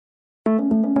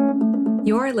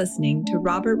You're listening to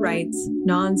Robert Wright's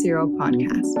Non-Zero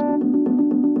Podcast.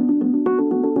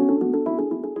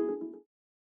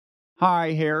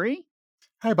 Hi, Harry.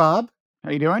 Hi, Bob. How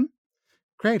you doing?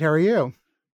 Great. How are you?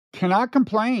 Cannot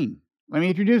complain. Let me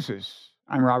introduce us.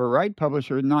 I'm Robert Wright,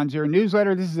 publisher of the Non-Zero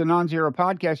Newsletter. This is the Non-Zero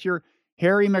Podcast. You're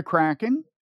Harry McCracken,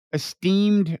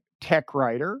 esteemed tech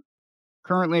writer,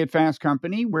 currently at Fast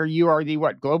Company, where you are the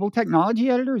global technology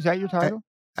editor? Is that your title?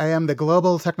 I am the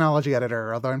global technology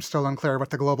editor, although I'm still unclear what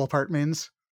the global part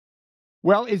means.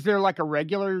 Well, is there like a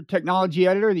regular technology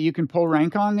editor that you can pull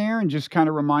rank on there and just kind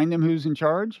of remind them who's in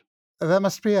charge? That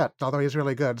must be it, although he's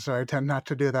really good, so I tend not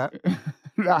to do that.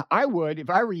 I would, if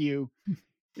I were you.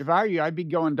 If I were you, I'd be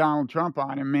going Donald Trump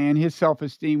on him, man. His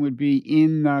self-esteem would be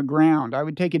in the ground. I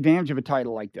would take advantage of a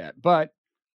title like that. But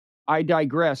I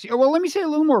digress. Well, let me say a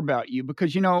little more about you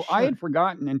because, Sure. I had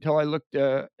forgotten until I looked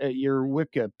at your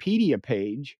Wikipedia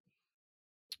page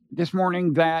this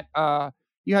morning that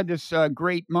you had this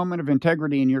great moment of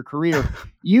integrity in your career.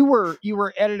 You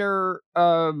were editor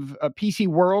of PC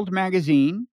World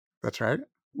magazine. That's right.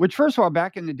 Which, first of all,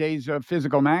 back in the days of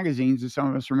physical magazines, as some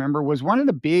of us remember, was one of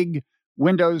the big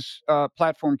Windows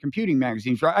platform computing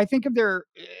magazines, right? I think of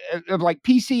like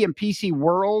PC and PC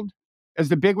World as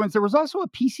the big ones. There was also a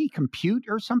PC Compute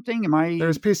or something.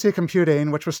 There's PC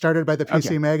Computing, which was started by the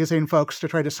PC Magazine folks to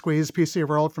try to squeeze PC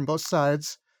World from both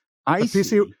sides.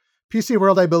 PC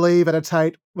World, I believe, at its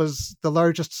height, was the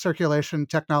largest circulation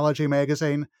technology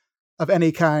magazine of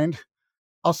any kind.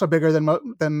 Also bigger than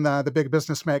the big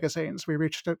business magazines. We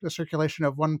reached a circulation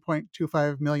of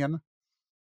 1.25 million.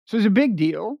 So it's a big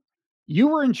deal. You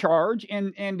were in charge,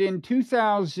 and in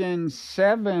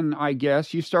 2007, I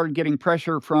guess, you started getting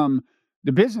pressure from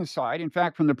the business side. In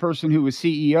fact, from the person who was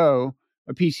CEO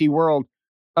of PC World,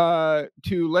 to,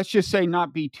 let's just say,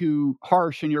 not be too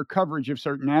harsh in your coverage of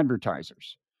certain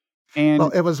advertisers. And well,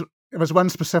 it was one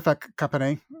specific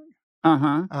company,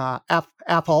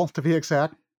 Apple, to be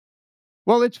exact.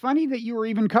 Well, it's funny that you were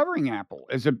even covering Apple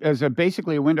as a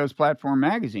basically a Windows platform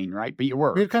magazine, right? But you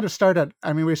were. We kind of started.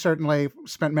 I mean, we certainly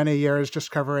spent many years just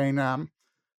covering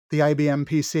the IBM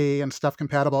PC and stuff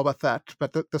compatible with that.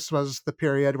 But this was the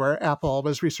period where Apple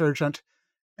was resurgent,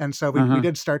 and so we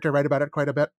did start to write about it quite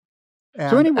a bit. And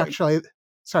so anyway, actually,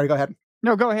 sorry, go ahead.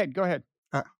 No, go ahead. Tell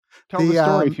the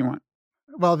story if you want.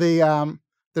 Well, the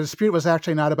dispute was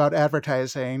actually not about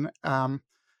advertising.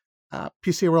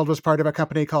 PC World was part of a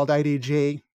company called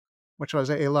IDG, which was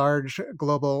a large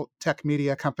global tech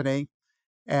media company.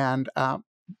 And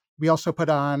we also put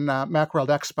on Macworld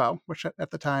Expo, which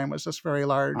at the time was this very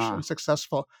large and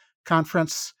successful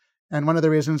conference. And one of the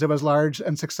reasons it was large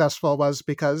and successful was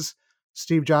because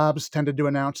Steve Jobs tended to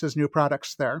announce his new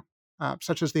products there,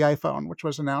 such as the iPhone, which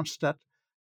was announced at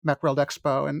Macworld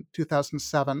Expo in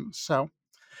 2007. So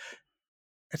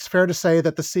it's fair to say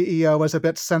that the CEO was a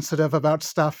bit sensitive about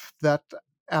stuff that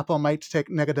Apple might take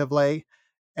negatively,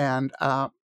 and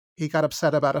he got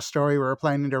upset about a story we were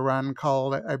planning to run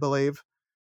called, I believe,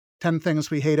 10 Things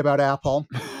We Hate About Apple.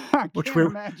 I can't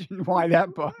imagine why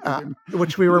that bothered him.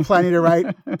 Which we were planning to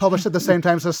write, published at the same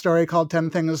time as a story called 10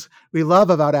 Things We Love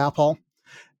About Apple.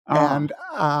 And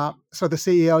so the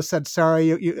CEO said, sorry,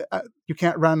 you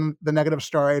can't run the negative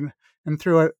story, and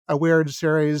through a weird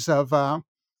series of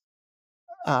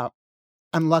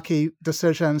unlucky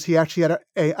decisions, he actually had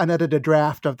an unedited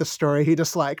draft of the story he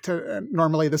disliked.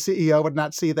 Normally the CEO would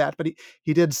not see that, but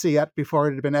he did see it before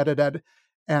it had been edited,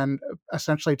 and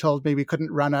essentially told me we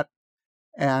couldn't run it.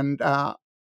 And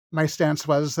my stance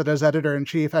was that as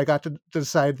editor-in-chief, I got to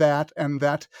decide that, and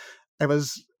that I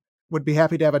would be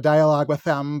happy to have a dialogue with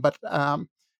them. But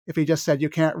if he just said, you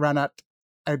can't run it,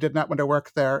 I did not want to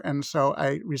work there. And so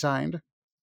I resigned.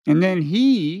 And then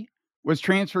he was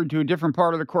transferred to a different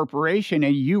part of the corporation,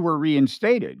 and you were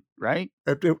reinstated, right?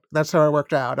 That's how it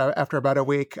worked out. After about a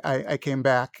week, I came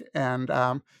back, and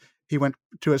he went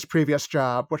to his previous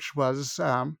job, which was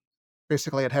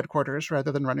basically at headquarters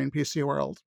rather than running PC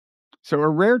World. So a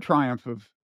rare triumph of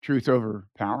truth over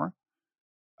power.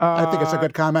 I think it's a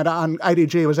good comment. On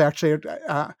IDG was actually,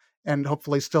 and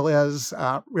hopefully still is,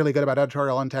 really good about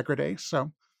editorial integrity.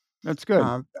 So that's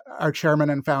good. Our chairman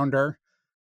and founder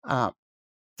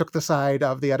took the side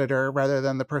of the editor rather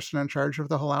than the person in charge of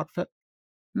the whole outfit.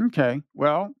 Okay.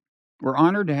 Well, we're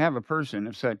honored to have a person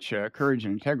of such courage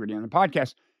and integrity on the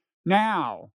podcast.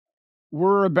 Now,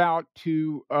 we're about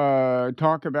to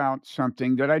talk about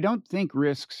something that I don't think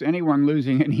risks anyone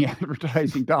losing any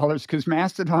advertising dollars, because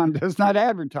Mastodon does not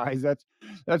advertise.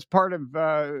 That's part of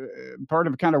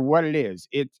kind of what it is.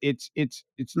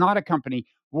 It's not a company.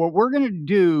 What we're going to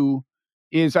do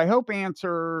is I hope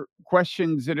answer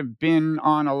questions that have been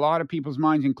on a lot of people's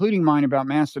minds, including mine, about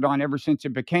Mastodon ever since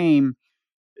it became,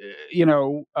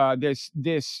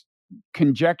 this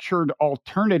conjectured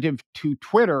alternative to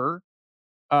Twitter.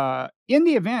 In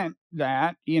the event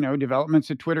that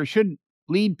developments at Twitter should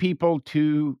lead people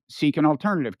to seek an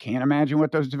alternative. Can't imagine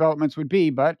what those developments would be,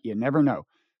 but you never know.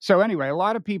 So anyway, a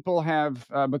lot of people have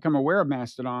become aware of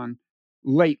Mastodon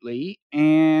lately,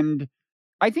 and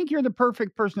I think you're the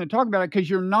perfect person to talk about it because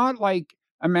you're not like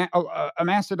a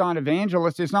Mastodon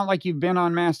evangelist. It's not like you've been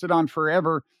on Mastodon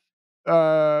forever,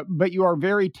 but you are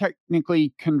very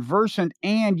technically conversant,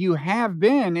 and you have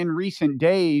been in recent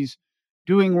days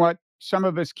doing what some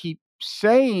of us keep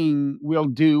saying we'll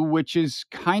do, which is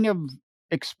kind of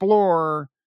explore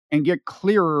and get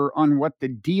clearer on what the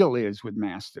deal is with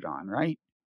Mastodon, right?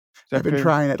 Is that I've been fair?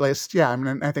 trying, at least. Yeah, I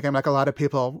mean, I think I'm like a lot of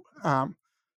people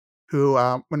who,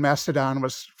 when Mastodon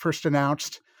was first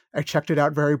announced, I checked it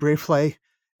out very briefly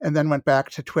and then went back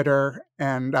to Twitter,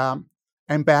 and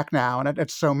I'm back now. And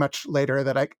it's so much later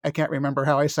that I can't remember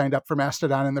how I signed up for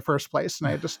Mastodon in the first place. And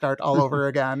I had to start all over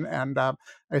again. And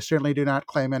I certainly do not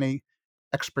claim any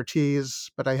expertise,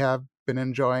 but I have been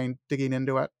enjoying digging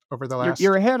into it over the last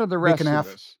You're ahead of the week rest and a of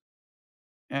half. us,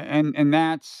 and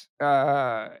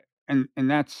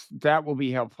that's that will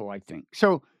be helpful, I think.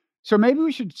 So maybe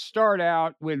we should start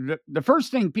out with the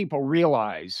first thing people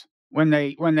realize when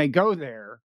they go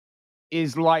there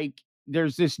is like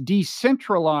there's this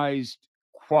decentralized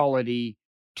quality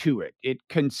to it. It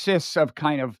consists of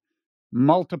kind of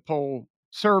multiple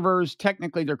servers.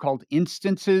 Technically, they're called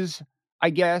instances, I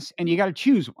guess, and you got to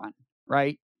choose one,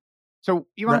 right? So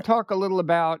you want Right. to talk a little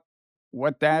about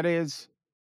what that is?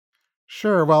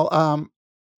 Sure. Well,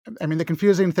 I mean, the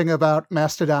confusing thing about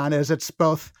Mastodon is it's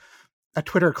both a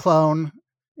Twitter clone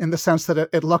in the sense that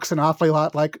it looks an awfully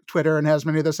lot like Twitter and has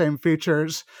many of the same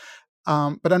features.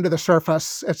 But under the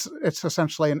surface, it's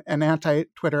essentially an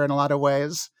anti-Twitter in a lot of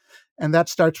ways. And that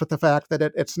starts with the fact that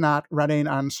it's not running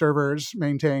on servers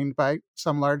maintained by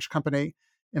some large company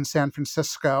in San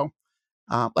Francisco.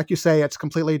 Like you say, it's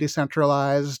completely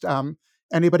decentralized.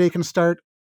 Anybody can start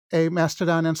a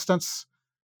Mastodon instance.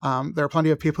 There are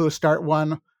plenty of people who start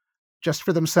one just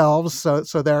for themselves.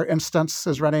 So their instance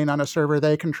is running on a server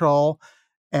they control,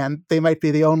 and they might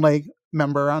be the only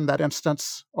member on that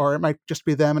instance, or it might just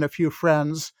be them and a few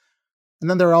friends. And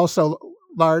then there are also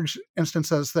large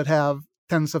instances that have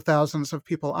tens of thousands of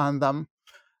people on them.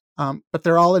 But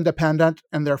they're all independent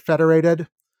and they're federated,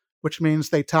 which means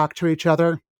they talk to each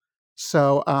other.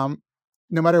 So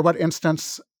no matter what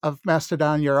instance of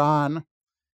Mastodon you're on,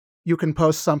 you can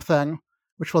post something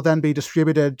which will then be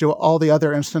distributed to all the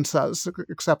other instances,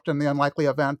 except in the unlikely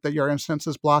event that your instance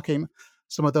is blocking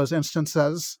some of those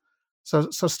instances.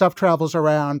 So stuff travels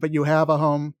around, but you have a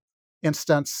home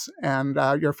instance, and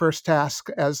your first task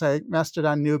as a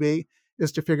Mastodon newbie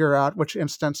is to figure out which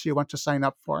instance you want to sign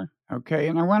up for. Okay,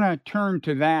 and I want to turn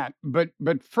to that, but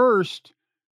first,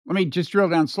 let me just drill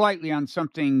down slightly on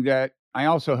something that I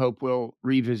also hope we'll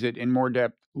revisit in more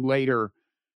depth later.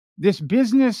 This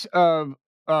business of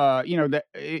that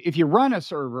if you run a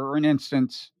server or an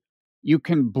instance, you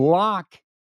can block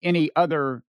any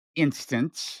other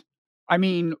instance. I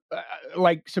mean,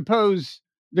 like suppose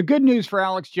the good news for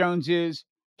Alex Jones is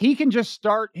he can just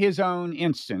start his own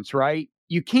instance, right?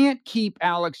 You can't keep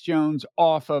Alex Jones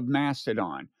off of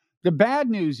Mastodon. The bad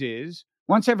news is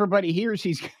once everybody hears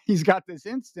he's got this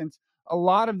instance, a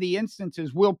lot of the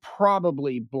instances will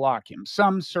probably block him.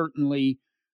 Some certainly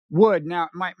would. Now,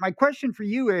 my question for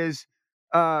you is,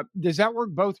 does that work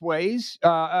both ways?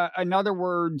 In other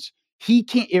words, he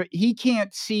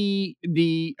can't see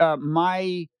the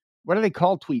my what do they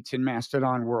call tweets in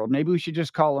Mastodon world? Maybe we should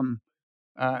just call them.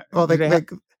 Well, Do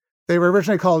they were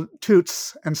originally called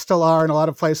toots and still are in a lot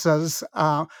of places,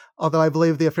 although I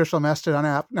believe the official Mastodon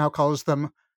app now calls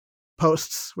them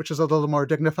posts, which is a little more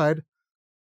dignified.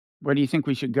 What do you think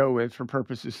we should go with for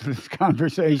purposes of this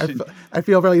conversation? I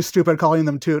feel really stupid calling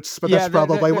them toots, but that's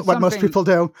probably what most people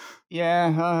do.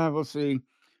 Yeah, we'll see.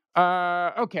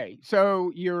 Okay,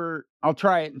 so I'll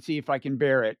try it and see if I can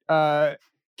bear it.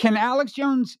 Can Alex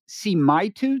Jones see my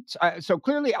toots? So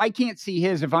clearly I can't see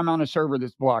his if I'm on a server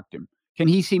that's blocked him. Can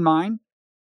he see mine?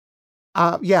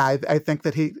 Yeah, I think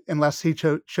that unless he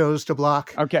chose to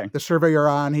block the server you're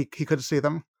on, he could see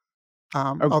them.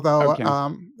 Although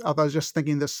I was just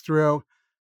thinking this through,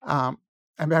 I'm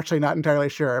actually not entirely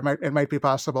sure. It might be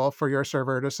possible for your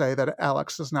server to say that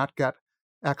Alex does not get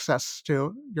access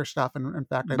to your stuff. And in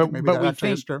fact, I think maybe that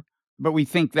actually is true. But we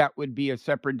think that would be a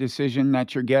separate decision.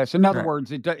 That's your guess. In other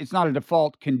words, it's not a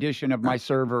default condition of my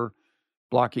server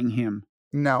blocking him.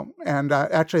 No, and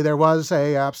actually there was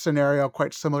a scenario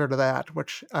quite similar to that,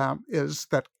 which is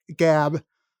that Gab,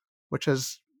 which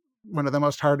is one of the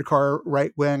most hardcore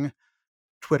right-wing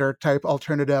Twitter-type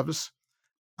alternatives,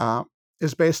 uh,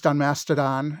 is based on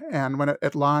Mastodon. And when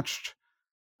it launched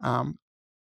um,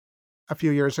 a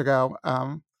few years ago,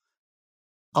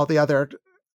 all the other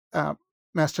uh,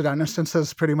 Mastodon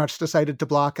instances pretty much decided to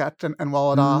block it and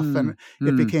wall it off, and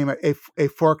it Mm. became a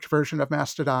forked version of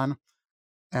Mastodon.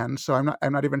 And so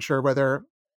I'm not even sure whether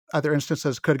other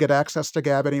instances could get access to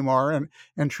Gab anymore.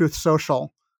 And Truth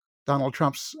Social, Donald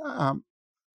Trump's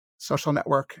social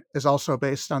network, is also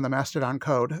based on the Mastodon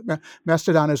code.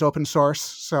 Mastodon is open source,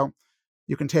 so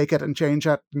you can take it and change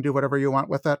it and do whatever you want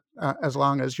with it, as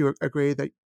long as you agree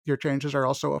that your changes are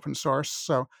also open source.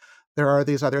 So there are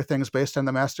these other things based on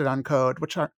the Mastodon code,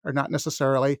 which are not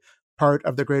necessarily part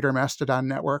of the greater Mastodon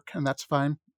network, and that's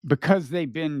fine. Because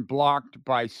they've been blocked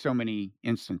by so many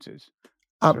instances.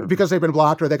 Because they've been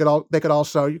blocked, or they could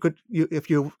also, if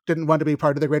you didn't want to be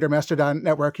part of the greater Mastodon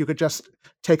network, you could just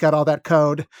take out all that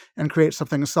code and create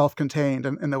something self-contained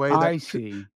in the way that I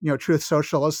see. Truth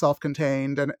Social is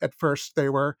self-contained. And at first they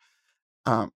were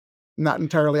not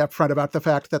entirely upfront about the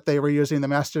fact that they were using the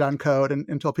Mastodon code,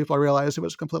 until people realized it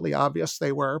was completely obvious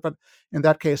they were. But in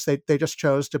that case, they just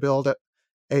chose to build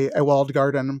a walled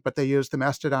garden, but they used the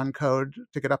Mastodon code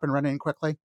to get up and running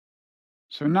quickly.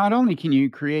 So not only can you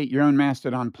create your own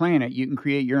Mastodon planet, you can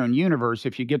create your own universe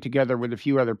if you get together with a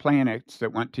few other planets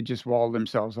that want to just wall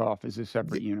themselves off as a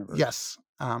separate universe. Yes.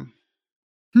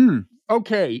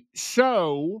 Okay.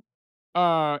 So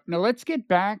now let's get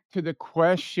back to the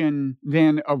question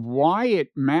then of why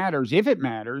it matters, if it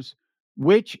matters,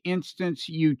 which instance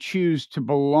you choose to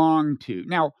belong to.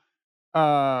 Now,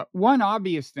 one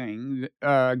obvious thing,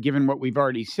 given what we've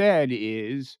already said,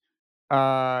 is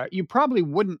you probably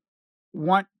wouldn't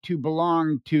want to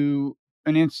belong to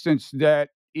an instance that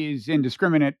is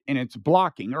indiscriminate in its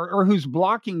blocking, or whose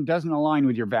blocking doesn't align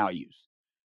with your values,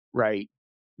 right?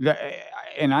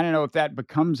 And I don't know if that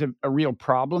becomes a real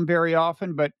problem very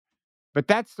often, but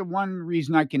that's the one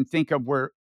reason I can think of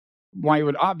why it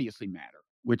would obviously matter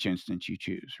which instance you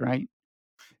choose, right?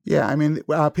 Yeah, I mean,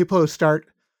 people who start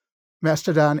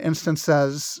Mastodon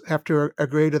instances have to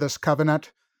agree to this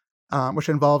covenant, which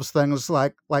involves things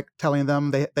like telling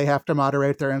them they have to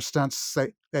moderate their instance.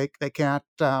 They can't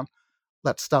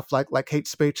let stuff like hate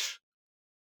speech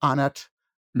on it.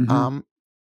 Mm-hmm.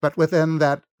 But within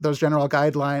those general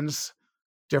guidelines,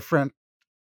 different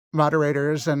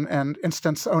moderators and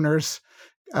instance owners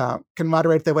can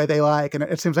moderate the way they like. And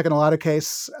it seems like in a lot of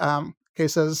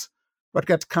cases, what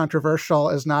gets controversial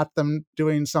is not them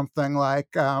doing something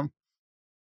like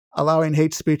allowing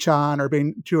hate speech on, or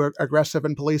being too aggressive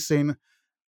in policing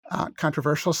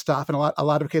controversial stuff. In a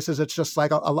lot of cases, it's just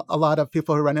like a lot of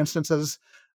people who run instances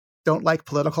don't like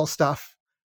political stuff.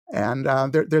 And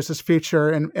there's this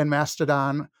feature in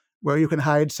Mastodon where you can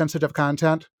hide sensitive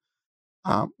content,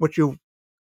 which you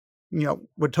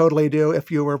would totally do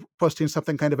if you were posting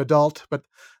something kind of adult. But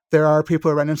there are people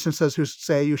who run instances who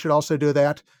say you should also do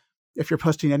that if you're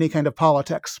posting any kind of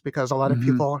politics, because a lot of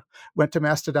people went to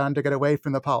Mastodon to get away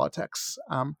from the politics.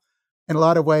 In a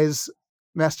lot of ways,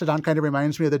 Mastodon kind of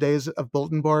reminds me of the days of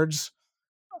bulletin boards,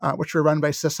 which were run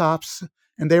by sysops,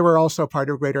 and they were also part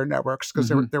of greater networks, because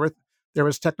there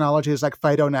was technologies like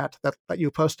FidoNet that you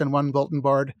post in one bulletin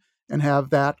board and have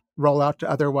that roll out to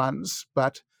other ones.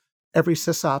 But every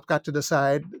sysop got to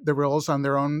decide the rules on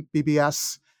their own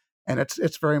BBS, and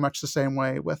it's very much the same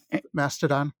way with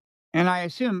Mastodon. And I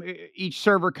assume each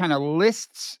server kind of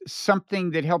lists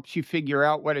something that helps you figure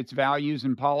out what its values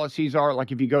and policies are.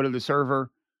 Like if you go to the server,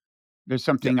 there's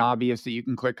something obvious that you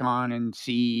can click on and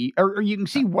see, or you can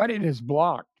see what it has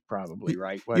blocked, probably,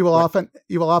 right? You will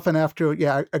often have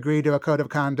to agree to a code of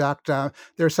conduct. There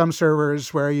are some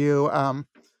servers where you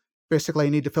basically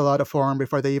need to fill out a form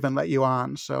before they even let you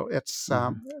on. So it's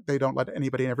they don't let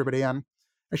anybody and everybody in.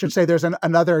 I should say there's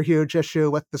another huge issue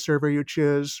with the server you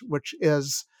choose, which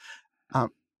is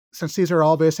since these are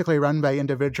all basically run by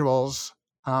individuals,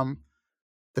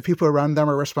 the people who run them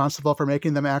are responsible for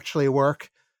making them actually work.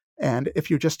 And if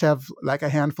you just have like a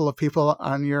handful of people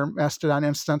on your Mastodon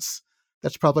instance,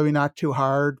 that's probably not too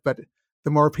hard. But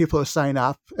the more people who sign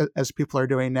up, as people are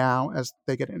doing now, as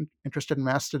they get interested in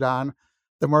Mastodon,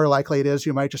 the more likely it is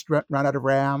you might just run out of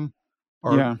RAM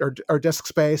or disk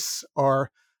space, or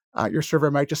your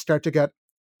server might just start to get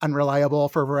unreliable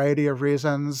for a variety of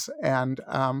reasons. And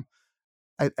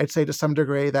I'd say to some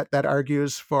degree that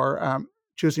argues for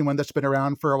choosing one that's been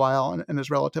around for a while and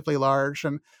is relatively large.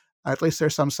 And at least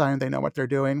there's some sign they know what they're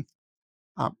doing.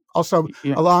 Also,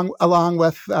 Yeah. along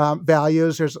with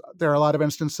values, there are a lot of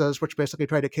instances which basically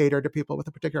try to cater to people with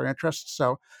a particular interest.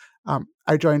 So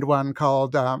I joined one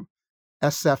called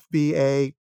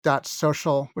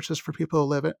SFBA.social, which is for people who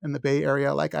live in the Bay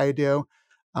Area like I do.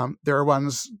 There are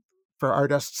ones for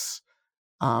artists.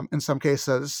 In some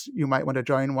cases, you might want to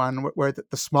join one where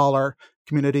the smaller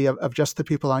community of just the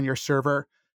people on your server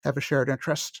have a shared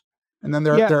interest. And then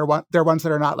there are ones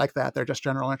that are not like that. They're just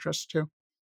general interests too.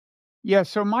 Yeah.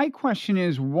 So my question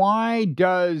is, what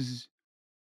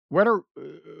are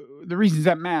the reasons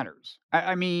that matters?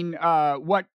 I mean,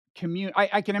 what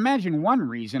I can imagine one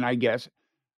reason, I guess.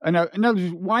 Another,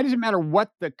 why does it matter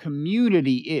what the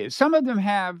community is? Some of them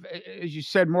have, as you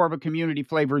said, more of a community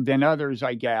flavor than others,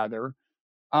 I gather.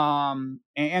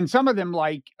 And some of them,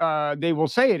 like, they will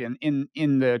say it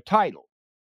in the title,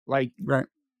 like, Right.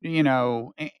 you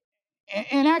know.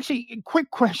 And actually,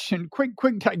 quick question, quick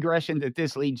digression that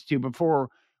this leads to before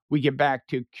we get back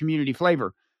to community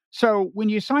flavor. So when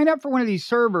you sign up for one of these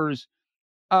servers,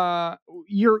 uh,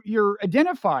 your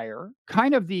identifier,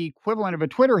 kind of the equivalent of a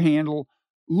Twitter handle,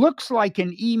 looks like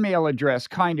an email address,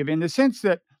 kind of in the sense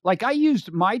that, like, I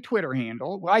used my Twitter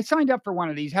handle. Well, I signed up for one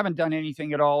of these, haven't done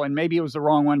anything at all, and maybe it was the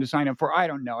wrong one to sign up for. I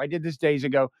don't know. I did this days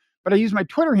ago, but I used my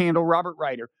Twitter handle, Robert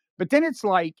Writer. But then it's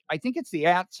like, I think it's the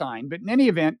 @ sign, but in any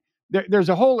event, there's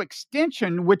a whole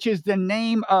extension which is the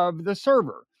name of the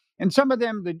server. And some of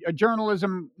them, a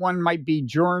journalism one might be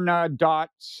journa dot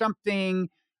something.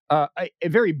 A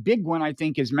very big one, I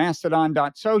think, is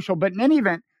Mastodon.social. But in any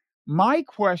event, my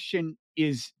question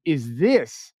is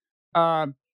this. Uh,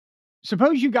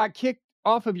 Suppose you got kicked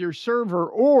off of your server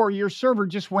or your server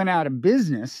just went out of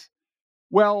business.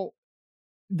 Well,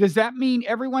 does that mean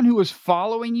everyone who is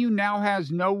following you now has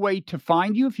no way to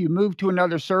find you if you move to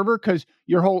another server? Because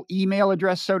your whole email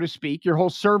address, so to speak, your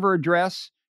whole server address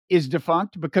is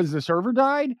defunct because the server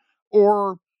died?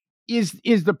 Or is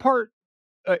the part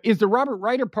is the Robert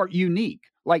Writer part unique?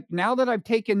 Like, now that I've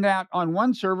taken that on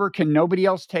one server, can nobody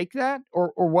else take that,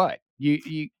 or what?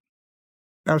 You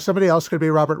Now, somebody else could be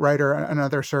Robert Writer on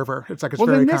another server. It's like it's Well,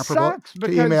 very then this comparable sucks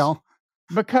to email.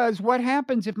 because what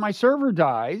happens if my server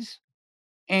dies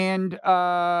and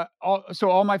so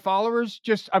all my followers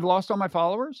I've lost all my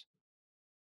followers?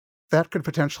 That could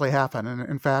potentially happen. And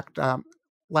in fact,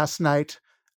 last night,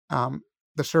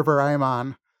 the server I'm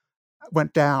on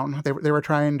went down. They were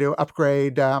trying to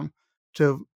upgrade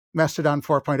to Mastodon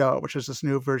 4.0, which is this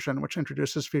new version which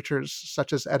introduces features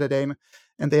such as editing,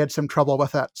 and they had some trouble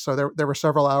with it. So there were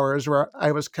several hours where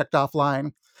I was kicked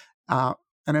offline. And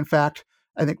in fact,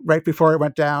 I think right before it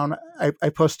went down, I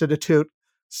posted a toot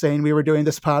saying we were doing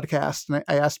this podcast, and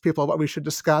I asked people what we should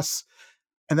discuss.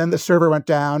 And then the server went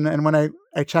down, and when I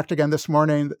checked again this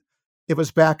morning, it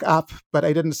was back up, but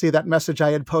I didn't see that message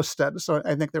I had posted. So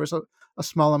I think there was a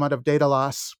small amount of data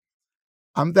loss.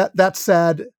 That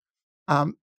said,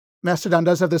 Mastodon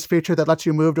does have this feature that lets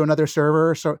you move to another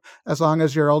server. So as long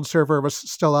as your old server was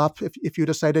still up, if you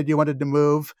decided you wanted to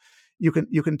move, you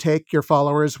can take your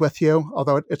followers with you,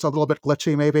 although it's a little bit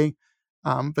glitchy maybe.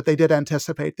 But they did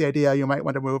anticipate the idea you might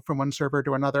want to move from one server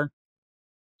to another.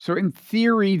 So in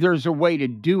theory, there's a way to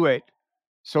do it,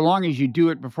 so long as you do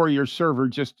it before your server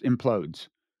just implodes.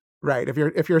 Right.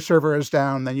 If your server is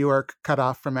down, then you are cut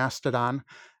off from Mastodon,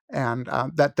 and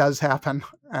that does happen.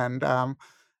 And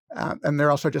they're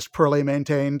also just poorly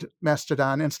maintained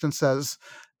Mastodon instances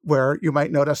where you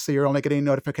might notice that you're only getting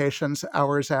notifications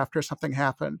hours after something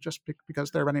happened, just because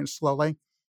they're running slowly.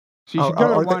 So you should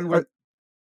go to one with.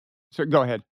 So go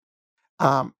ahead.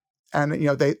 And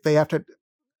they have to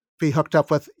be hooked up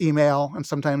with email, and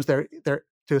sometimes they're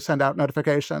to send out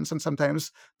notifications, and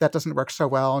sometimes that doesn't work so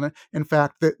well. And in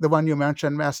fact, the one you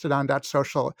mentioned,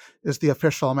 Mastodon.social, is the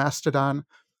official Mastodon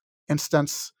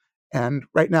instance. And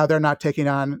right now they're not taking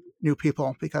on new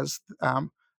people because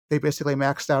they basically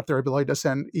maxed out their ability to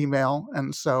send email.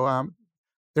 And so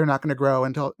they're not going to grow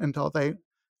until they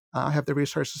have the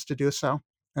resources to do so.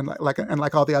 And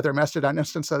like all the other Mastodon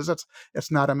instances,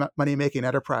 it's not a money-making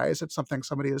enterprise. It's something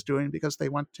somebody is doing because they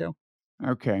want to.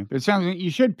 Okay. It sounds like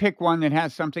you should pick one that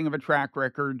has something of a track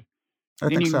record. I then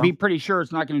think you so. can be pretty sure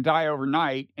it's not going to die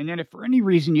overnight. And then if for any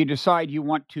reason you decide you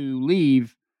want to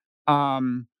leave,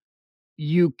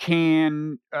 you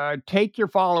can take your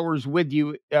followers with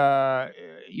you.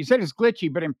 You said it's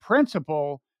glitchy, but in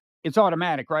principle, it's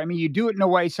automatic, right? I mean, you do it in a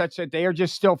way such that they are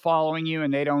just still following you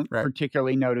and they don't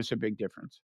particularly notice a big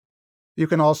difference. You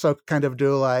can also kind of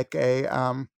do like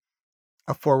a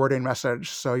forwarding message.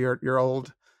 So your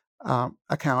old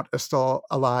account is still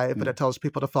alive, but it tells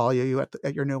people to follow you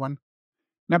at your new one.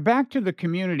 Now, back to the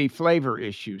community flavor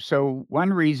issue. So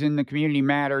one reason the community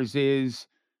matters is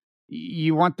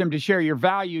you want them to share your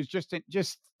values just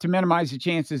to minimize the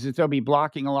chances that they'll be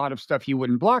blocking a lot of stuff you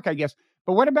wouldn't block, I guess.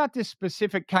 But what about this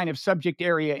specific kind of subject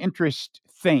area interest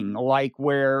thing, like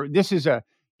where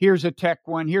here's a tech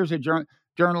one, here's a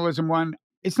journalism one?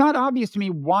 It's not obvious to me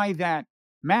why that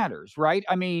matters, right?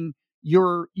 I mean,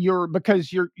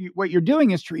 because what you're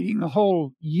doing is treating the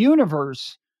whole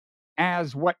universe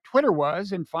as what Twitter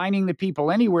was and finding the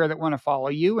people anywhere that want to follow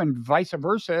you and vice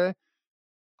versa.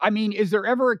 I mean, is there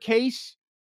ever a case,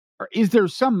 or is there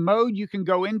some mode you can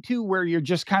go into where you're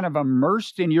just kind of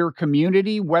immersed in your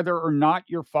community, whether or not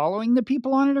you're following the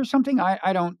people on it or something?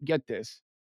 I don't get this.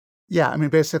 Yeah, I mean,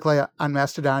 basically on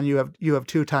Mastodon, you have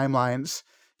two timelines.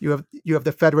 You have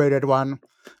the federated one,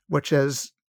 which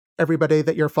is everybody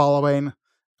that you're following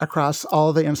across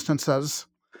all the instances.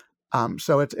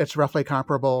 So it's roughly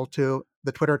comparable to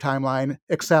the Twitter timeline,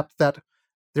 except that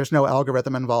there's no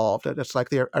algorithm involved. It's like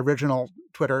the original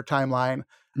Twitter timeline,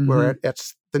 where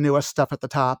it's the newest stuff at the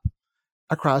top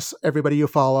across everybody you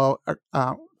follow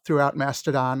throughout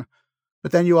Mastodon.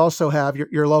 But then you also have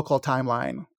your local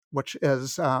timeline, which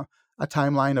is a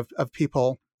timeline of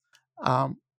people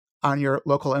on your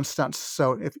local instance.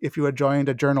 So if you had joined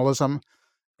a journalism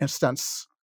instance,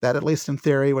 that at least in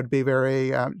theory would be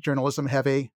very journalism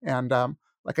heavy. And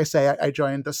like I say, I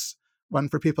joined this one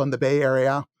for people in the Bay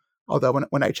Area. Although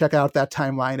when I check out that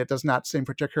timeline, it does not seem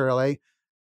particularly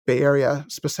Bay Area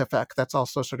specific. That's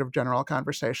also sort of general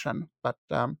conversation. But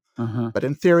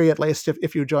in theory, at least,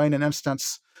 if you join an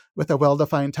instance with a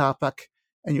well-defined topic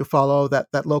and you follow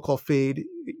that local feed,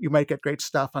 you might get great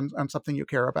stuff on something you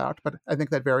care about. But I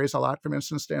think that varies a lot from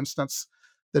instance to instance,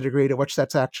 the degree to which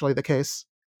that's actually the case.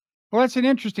 Well, that's an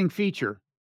interesting feature,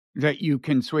 that you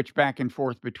can switch back and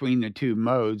forth between the two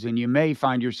modes, and you may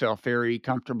find yourself very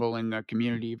comfortable in the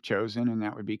community you've chosen, and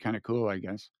that would be kind of cool, I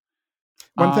guess.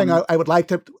 One thing I would like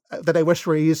that I wish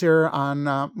were easier on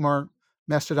more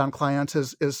Mastodon clients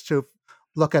is to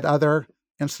look at other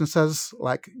instances.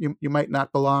 Like you might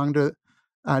not belong to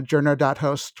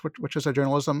journo.host, which is a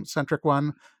journalism-centric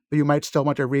one, but you might still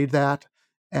want to read that.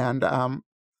 And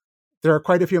there are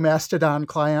quite a few Mastodon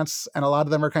clients, and a lot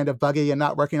of them are kind of buggy and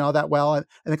not working all that well. And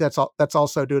I think that's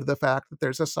also due to the fact that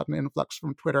there's a sudden influx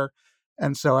from Twitter.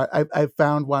 And so I've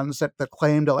found ones that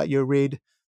claim to let you read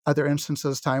other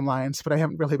instances' timelines, but I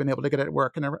haven't really been able to get it to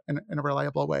work in a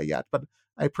reliable way yet. But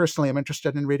I personally am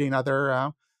interested in reading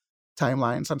other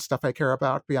timelines on stuff I care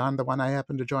about beyond the one I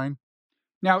happen to join.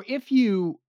 Now, if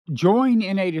you join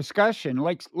in a discussion,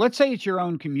 like let's say it's your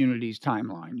own community's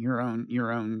timeline, your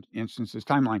own instance's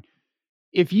timeline.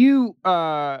 If you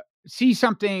see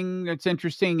something that's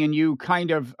interesting and you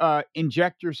kind of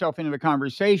inject yourself into the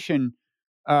conversation,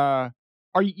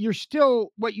 you're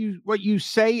still what you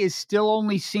say is still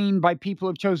only seen by people who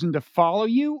have chosen to follow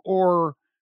you, or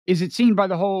is it seen by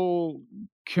the whole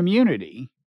community?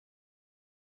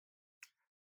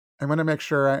 I want to make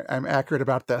sure I'm accurate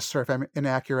about this, or if I'm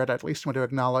inaccurate, I at least want to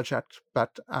acknowledge it.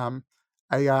 But I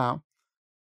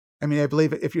mean, I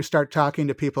believe if you start talking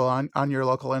to people on your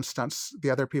local instance,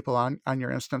 the other people on your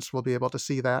instance will be able to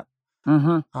see that.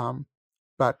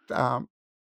 But of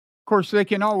course, they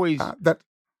can always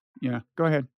Yeah, go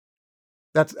ahead.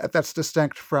 That's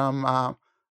distinct from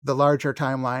the larger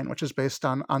timeline, which is based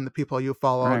on the people you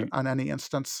followed on any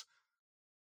instance.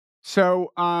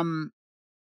 So,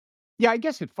 yeah, I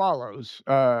guess it follows.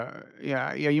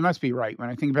 Yeah, you must be right when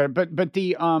I think about it. But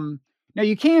the now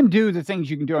you can do the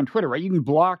things you can do on Twitter, right? You can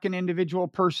block an individual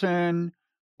person,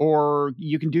 or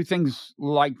you can do things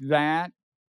like that.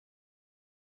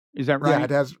 Is that right? Yeah, it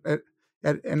has.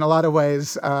 In a lot of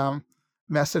ways,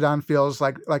 Mastodon feels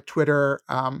like Twitter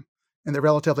in the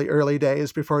relatively early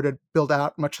days before it had built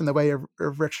out much in the way of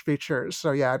rich features.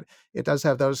 So yeah, it does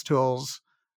have those tools.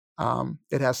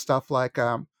 It has stuff like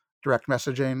direct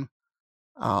messaging,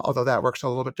 although that works a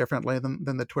little bit differently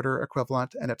than the Twitter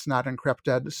equivalent, and it's not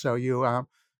encrypted. So you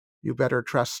better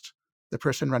trust the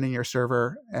person running your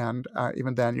server, and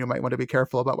even then, you might want to be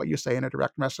careful about what you say in a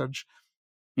direct message.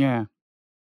 Yeah.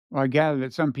 Well, I gather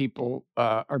that some people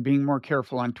are being more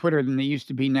careful on Twitter than they used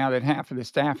to be now that half of the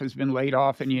staff has been laid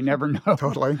off, and you never know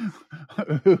Totally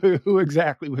who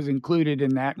exactly was included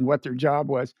in that and what their job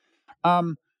was.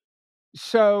 And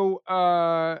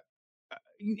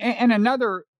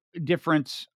another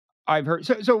difference I've heard.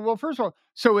 Well, first of all,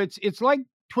 so it's like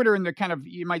Twitter in the kind of,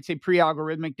 you might say,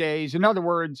 pre-algorithmic days. In other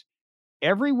words,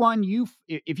 everyone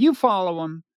if you follow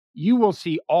them, you will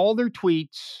see all their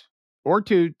tweets or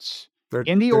toots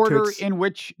in the order in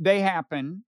which they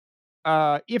happen.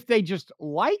 If they just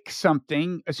like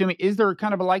something, assuming, is there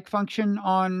kind of a like function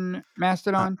on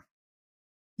Mastodon?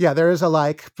 Yeah, there is a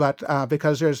like, but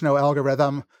because there's no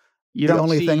algorithm, You The don't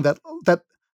only see. thing that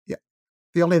yeah,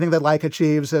 the only thing that like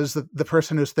achieves is the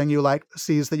person whose thing you like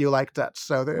sees that you liked it.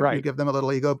 So that you Right. give them a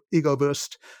little ego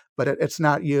boost, but it's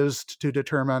not used to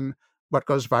determine what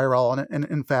goes viral. And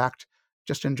in fact,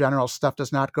 just in general, stuff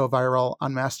does not go viral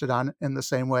on Mastodon in the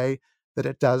same way that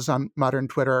it does on modern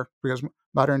Twitter, because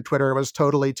modern Twitter was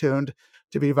totally tuned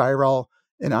to be viral.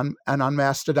 And on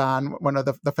Mastodon, one of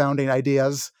the founding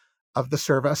ideas of the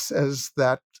service is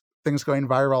that things going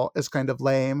viral is kind of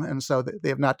lame. And so they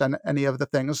have not done any of the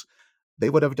things they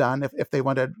would have done if they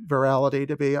wanted virality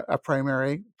to be a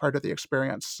primary part of the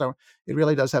experience. So it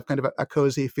really does have kind of a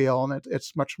cozy feel, and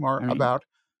it's much more I mean, about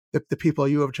the people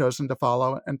you have chosen to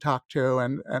follow and talk to,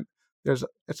 and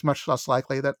it's much less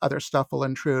likely that other stuff will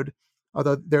intrude.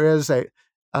 Although there is a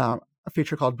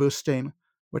feature called boosting,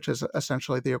 which is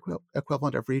essentially the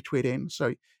equivalent of retweeting.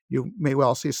 So you may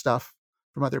well see stuff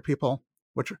from other people,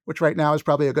 which right now is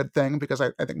probably a good thing, because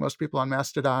I think most people on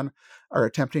Mastodon are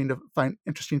attempting to find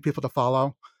interesting people to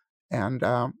follow. And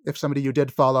if somebody you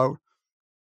did follow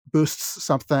boosts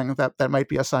something, that might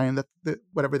be a sign that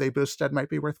whatever they boosted might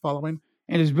be worth following.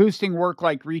 and does boosting work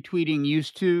like retweeting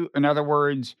used to? In other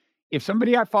words, if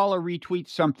somebody I follow retweets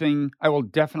something, I will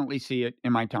definitely see it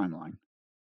in my timeline.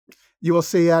 You will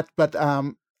see it, but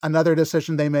another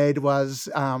decision they made was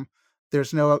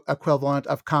there's no equivalent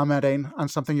of commenting on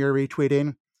something you're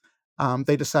retweeting.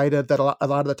 They decided that a lot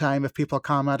of the time, if people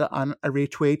comment on a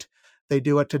retweet, they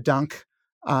do it to dunk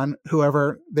on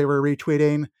whoever they were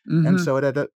retweeting, and so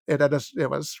it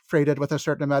was freighted with a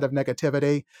certain amount of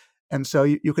negativity. And so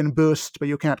you can boost, but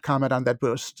you can't comment on that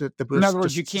boost. The In boost other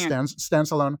words, you just can't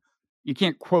stands alone. you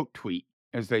can't quote tweet,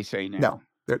 as they say now.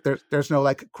 No, there's no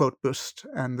like quote boost,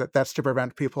 and that's to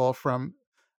prevent people from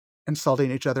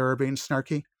insulting each other or being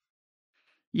snarky.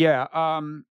 Yeah,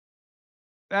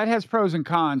 that has pros and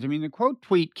cons. I mean, the quote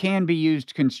tweet can be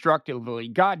used constructively.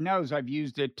 God knows I've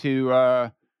used it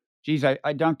to. Geez, I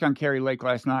dunked on Carrie Lake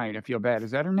last night. I feel bad.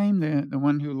 Is that her name? The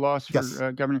one who lost Yes.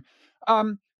 for governor.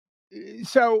 Um,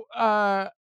 so,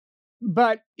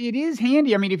 but it is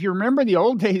handy. I mean, if you remember the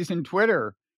old days in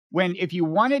Twitter, when if you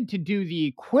wanted to do the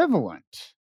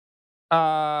equivalent,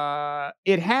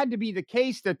 it had to be the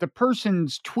case that the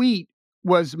person's tweet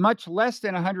was much less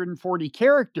than 140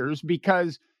 characters,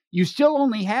 because you still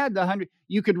only had the 100.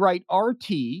 You could write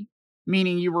RT,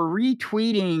 meaning you were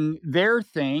retweeting their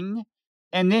thing,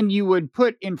 and then you would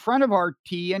put in front of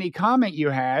RT any comment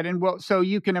you had. And well, so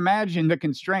you can imagine the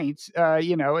constraints.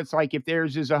 It's like if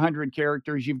theirs is 100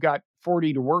 characters, you've got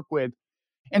 40 to work with.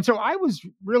 And so I was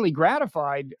really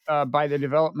gratified by the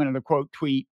development of the quote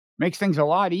tweet. Makes things a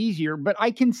lot easier, but I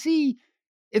can see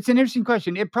it's an interesting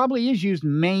question. It probably is used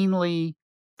mainly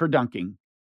for dunking,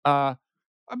 but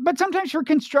sometimes for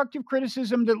constructive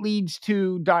criticism that leads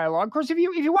to dialogue. Of course, if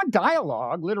you want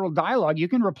dialogue, literal dialogue, you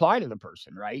can reply to the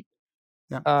person, right?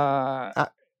 Yeah.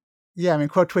 Yeah, I mean,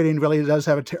 quote tweeting really does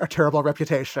have a terrible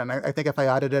reputation. I think if I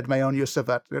audited my own use of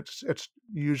it, it's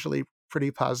usually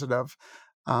pretty positive.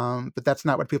 But that's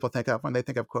not what people think of when they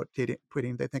think of quote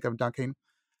tweeting. They think of dunking.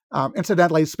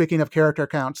 Incidentally, speaking of character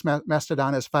counts,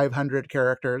 Mastodon is 500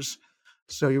 characters.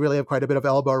 So you really have quite a bit of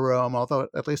elbow room, although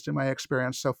at least in my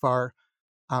experience so far,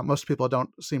 most people don't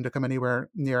seem to come anywhere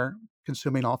near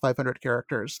consuming all 500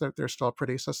 characters. They're still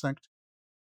pretty succinct.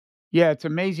 Yeah, it's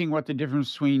amazing what the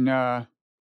difference between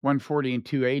 140 and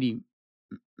 280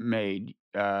 made.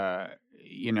 That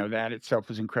itself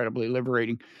was incredibly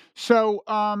liberating. So,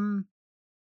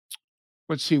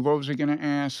 let's see, what was I going to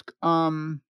ask?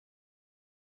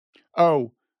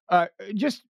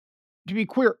 Just to be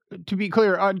clear,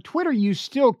 on Twitter, you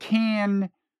still can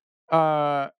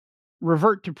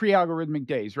revert to pre-algorithmic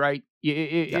days, right?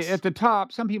 Yes. At the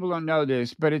top, some people don't know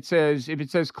this, but if it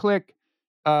says click,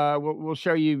 we'll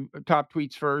show you top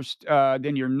tweets first.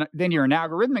 Then you're in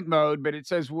algorithmic mode, but it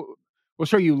says we'll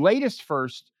show you latest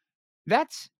first.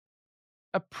 That's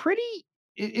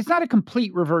it's not a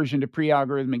complete reversion to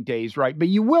pre-algorithmic days, right? But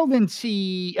you will then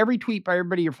see every tweet by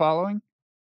everybody you're following.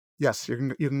 Yes,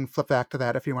 you can flip back to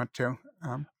that if you want to.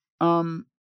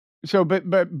 So,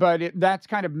 that's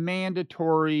kind of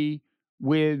mandatory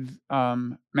with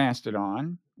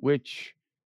Mastodon, which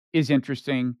is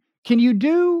interesting. Can you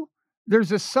do?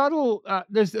 There's a subtle.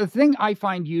 There's a thing I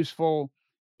find useful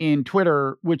in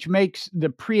Twitter, which makes the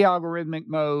pre-algorithmic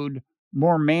mode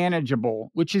more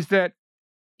manageable, which is that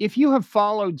if you have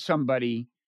followed somebody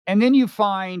and then you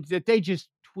find that they just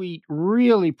tweet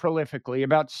really prolifically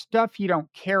about stuff you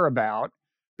don't care about,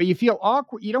 but you feel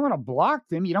awkward, you don't want to block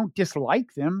them, you don't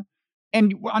dislike them.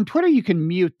 And on Twitter, you can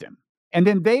mute them. And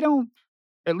then they don't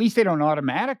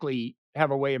automatically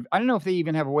have a way of, I don't know if they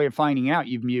even have a way of finding out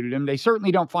you've muted them. They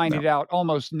certainly don't find No. it out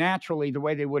almost naturally the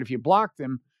way they would if you blocked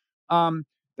them.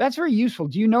 That's very useful.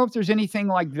 Do you know if there's anything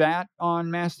like that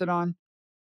on Mastodon?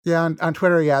 Yeah, on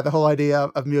Twitter, yeah, the whole idea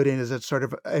of muting is it's sort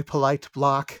of a polite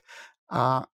block,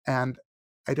 and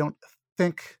I don't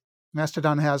think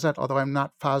Mastodon has it, although I'm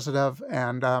not positive.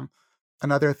 And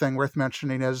another thing worth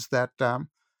mentioning is that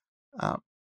uh,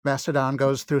 Mastodon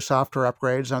goes through software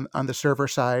upgrades on the server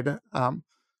side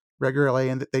regularly,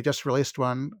 and they just released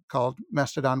one called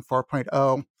Mastodon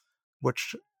 4.0,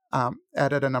 which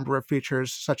added a number of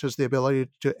features such as the ability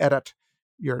to edit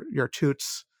your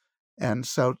toots. And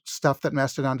so stuff that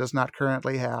Mastodon does not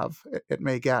currently have, it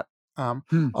may get.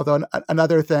 Although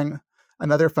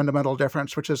another fundamental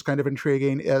difference, which is kind of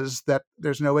intriguing, is that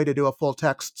there's no way to do a full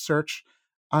text search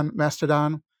on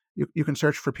Mastodon. You can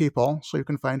search for people, so you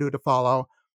can find who to follow,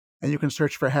 and you can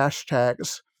search for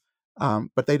hashtags.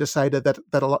 But they decided that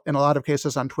in a lot of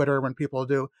cases on Twitter, when people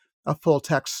do a full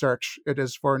text search, it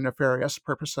is for nefarious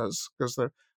purposes because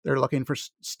they're looking for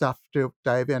stuff to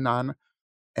dive in on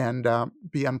and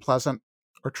be unpleasant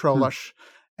or trollish.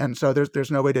 And so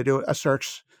there's no way to do a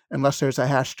search unless there's a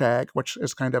hashtag, which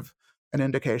is kind of an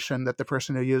indication that the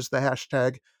person who used the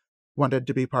hashtag wanted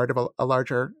to be part of a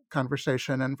larger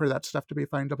conversation and for that stuff to be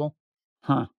findable.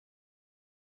 Huh.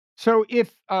 So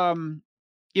if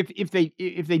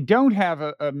they don't have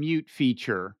a mute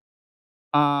feature,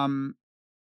 and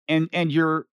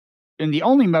you're and the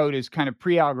only mode is kind of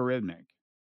pre-algorithmic,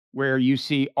 where you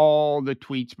see all the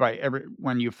tweets by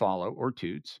everyone you follow or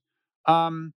toots,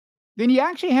 then you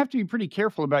actually have to be pretty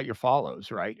careful about your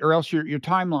follows, right? Or else your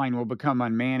timeline will become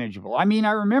unmanageable. I mean,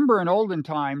 I remember in olden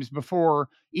times before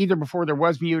there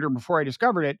was mute or before I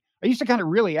discovered it, I used to kind of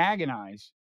really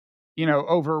agonize,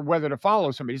 over whether to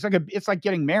follow somebody. It's like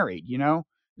getting married,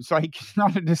 It's like it's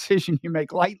not a decision you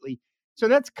make lightly. So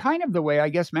that's kind of the way I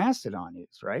guess Mastodon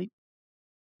is, right?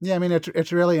 Yeah, I mean,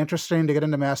 it's really interesting to get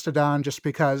into Mastodon just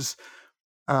because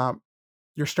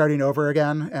you're starting over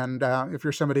again. And if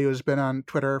you're somebody who's been on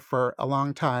Twitter for a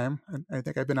long time, and I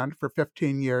think I've been on it for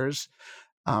 15 years,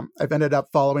 I've ended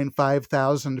up following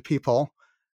 5,000 people,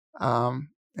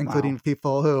 including Wow.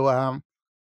 people who,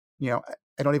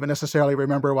 I don't even necessarily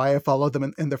remember why I followed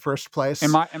them in the first place.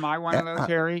 Am I one of those,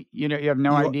 Harry? You have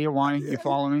no You, idea why you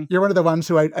follow me? you're one of the ones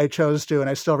who I chose to, and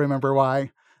I still remember why.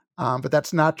 But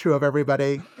that's not true of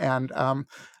everybody. And on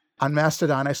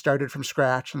Mastodon, I started from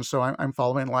scratch, and so I'm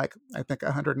following like I think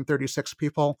 136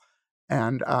 people,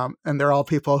 and they're all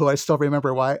people who I still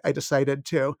remember why I decided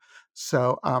to.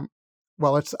 So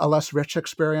while it's a less rich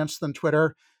experience than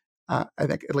Twitter, I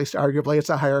think at least arguably it's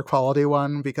a higher quality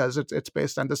one because it's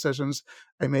based on decisions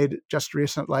I made just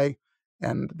recently,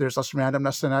 and there's less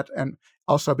randomness in it, and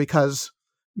also because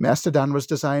Mastodon was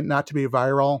designed not to be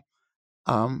viral.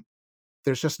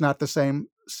 There's just not the same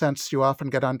sense you often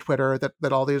get on Twitter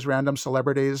that all these random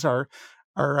celebrities are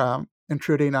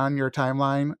intruding on your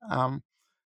timeline.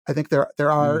 I think there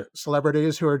are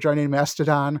celebrities who are joining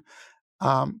Mastodon,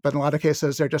 but in a lot of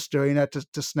cases they're just doing it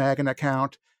to snag an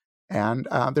account. And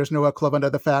there's no equivalent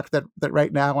of the fact that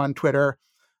right now on Twitter,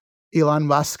 Elon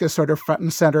Musk is sort of front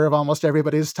and center of almost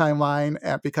everybody's timeline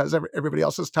because everybody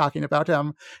else is talking about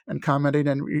him and commenting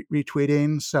and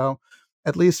retweeting. So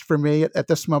at least for me at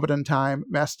this moment in time,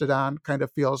 Mastodon kind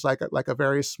of feels like a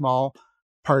very small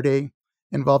party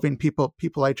involving people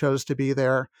I chose to be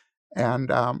there. And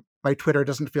my Twitter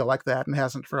doesn't feel like that and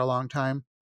hasn't for a long time.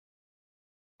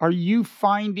 Are you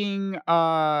finding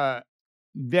that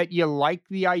you like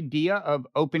the idea of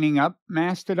opening up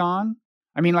Mastodon?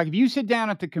 I mean, like if you sit down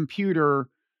at the computer,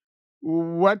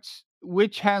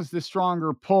 which has the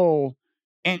stronger pull,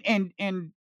 and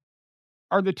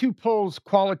are the two pulls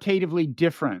qualitatively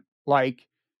different? Like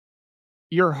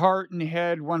your heart and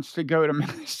head wants to go to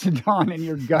Mastodon, and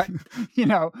your gut,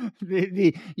 your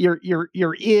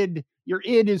id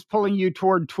is pulling you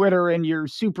toward Twitter, and your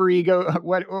super ego.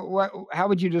 What? How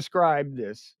would you describe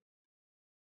this?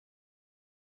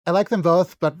 I like them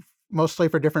both, but mostly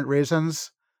for different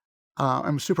reasons.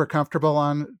 I'm super comfortable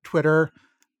on Twitter.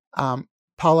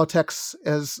 Politics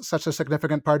is such a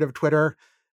significant part of Twitter.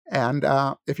 And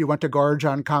if you want to gorge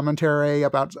on commentary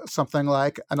about something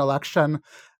like an election,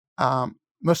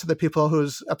 most of the people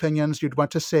whose opinions you'd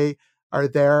want to see are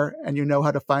there, and you know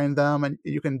how to find them, and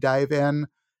you can dive in.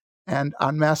 And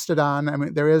on Mastodon, I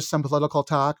mean, there is some political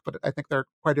talk, but I think there are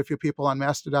quite a few people on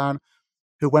Mastodon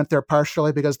who went there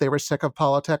partially because they were sick of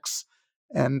politics,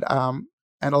 and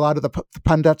a lot of the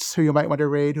pundits who you might want to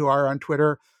read who are on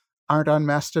Twitter aren't on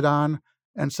Mastodon,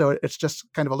 and so it's just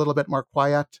kind of a little bit more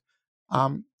quiet.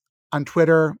 On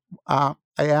Twitter, I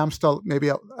am still maybe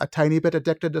a tiny bit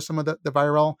addicted to some of the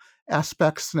viral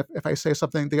aspects. And if I say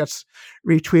something that gets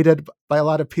retweeted by a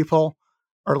lot of people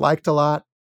or liked a lot,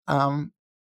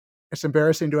 it's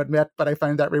embarrassing to admit, but I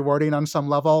find that rewarding on some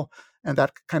level. And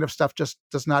that kind of stuff just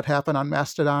does not happen on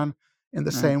Mastodon in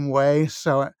the same way.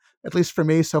 So at least for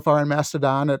me, so far on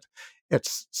Mastodon,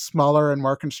 it's smaller and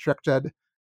more constricted,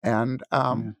 and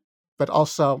but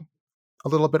also a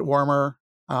little bit warmer.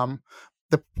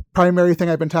 The primary thing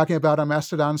I've been talking about on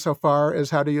Mastodon so far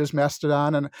is how to use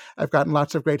Mastodon, and I've gotten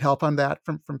lots of great help on that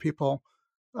from people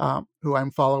who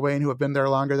I'm following, who have been there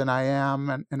longer than I am,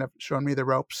 and have shown me the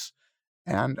ropes.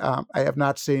 And I have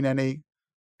not seen any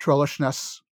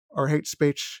trollishness or hate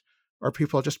speech or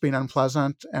people just being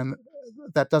unpleasant. And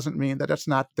that doesn't mean that it's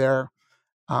not there.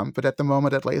 But at the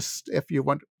moment, at least, if you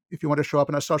want to show up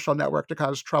in a social network to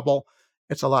cause trouble,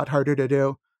 it's a lot harder to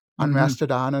do on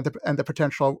Mastodon, and the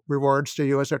potential rewards to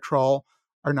you as a troll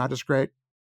are not as great.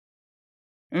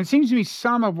 And it seems to me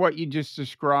some of what you just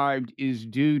described is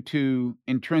due to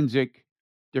intrinsic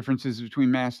differences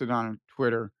between Mastodon and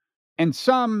Twitter, and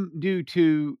some due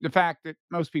to the fact that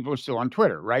most people are still on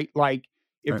Twitter, right? Like,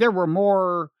 if there were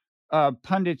more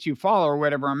pundits you follow or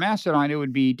whatever on Mastodon, it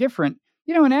would be different.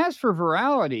 And as for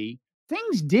virality,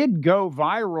 things did go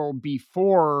viral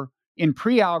before, in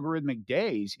pre-algorithmic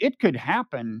days. It could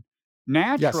happen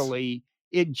naturally.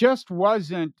 Yes. It just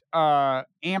wasn't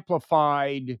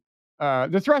amplified.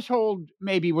 The threshold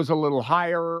maybe was a little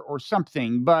higher or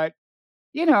something, but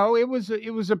it was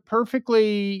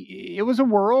a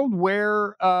world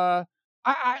where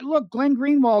I look, Glenn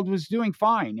Greenwald was doing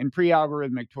fine in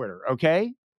pre-algorithmic Twitter.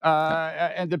 Okay.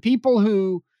 And the people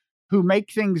who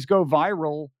make things go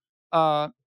viral,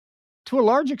 to a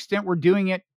large extent, were doing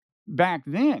it back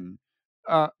then.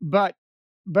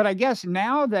 But I guess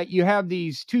now that you have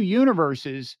these two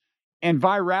universes and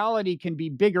virality can be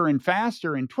bigger and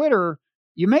faster in Twitter,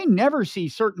 you may never see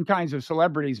certain kinds of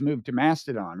celebrities move to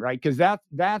Mastodon, right? Because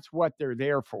that's what they're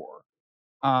there for.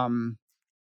 Does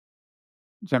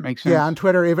that make sense? Yeah, on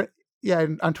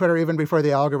Twitter, even before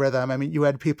the algorithm, I mean, you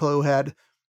had people who had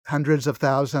hundreds of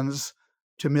thousands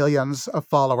to millions of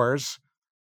followers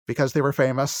because they were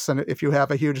famous. And if you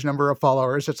have a huge number of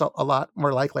followers, it's a lot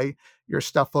more likely your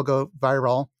stuff will go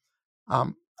viral.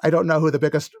 I don't know who the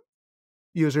biggest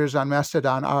users on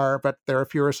Mastodon are, but there are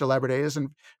fewer celebrities and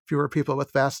fewer people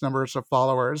with vast numbers of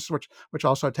followers, which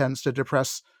also tends to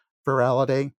depress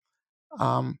virality.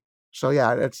 So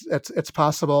yeah, it's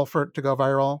possible for it to go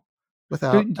viral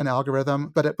without an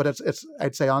algorithm, but it's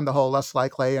I'd say on the whole less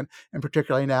likely, and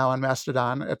particularly now on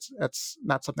Mastodon, it's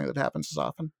not something that happens as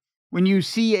often. When you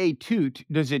see a toot,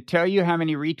 does it tell you how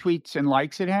many retweets and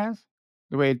likes it has,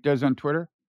 the way it does on Twitter?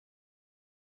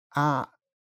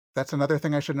 That's another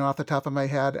thing I should know off the top of my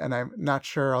head, and I'm not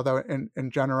sure. Although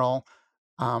in general,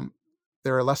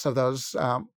 there are less of those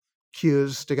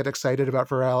cues to get excited about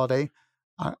virality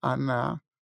on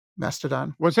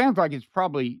Mastodon. Well, it sounds like it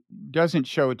probably doesn't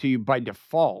show it to you by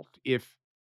default. If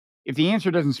the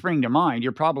answer doesn't spring to mind,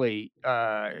 you're probably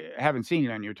haven't seen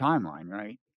it on your timeline,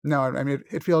 right? No, I mean,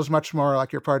 it feels much more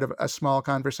like you're part of a small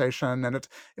conversation, and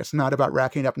it's not about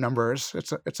racking up numbers.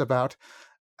 It's about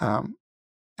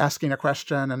asking a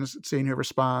question and seeing who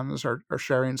responds, or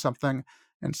sharing something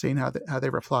and seeing how they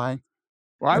reply.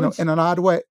 Well, in an odd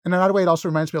way, it also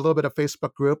reminds me a little bit of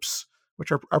Facebook groups,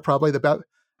 which are probably the best.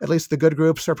 At least the good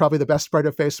groups are probably the best part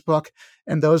of Facebook,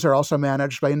 and those are also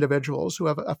managed by individuals who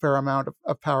have a fair amount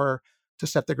of power to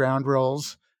set the ground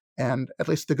rules. And at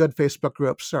least the good Facebook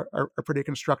groups are pretty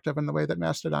constructive in the way that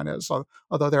Mastodon is.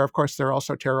 Although there are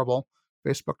also terrible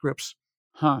Facebook groups.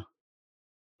 Huh.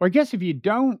 Well, I guess if you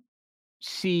don't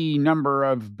see number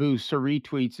of boosts or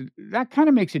retweets, that kind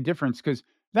of makes a difference, because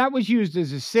that was used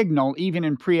as a signal even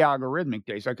in pre-algorithmic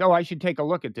days. Like, oh, I should take a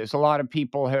look at this. A lot of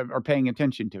people are paying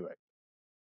attention to it.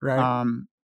 Right.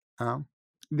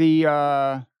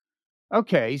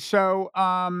 Okay. So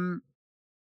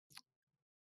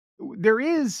there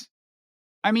is,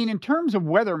 I mean, in terms of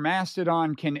whether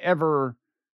Mastodon can ever,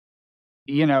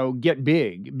 get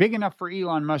big enough for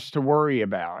Elon Musk to worry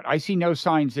about, I see no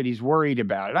signs that he's worried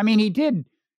about it. I mean, he did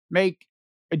make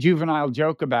a juvenile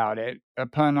joke about it, a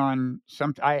pun on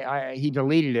something. He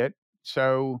deleted it,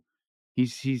 so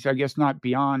he's I guess not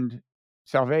beyond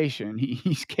salvation.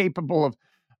 He's capable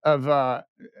of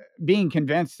being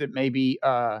convinced that maybe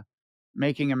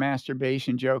making a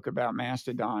masturbation joke about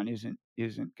Mastodon isn't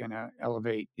going to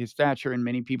elevate his stature in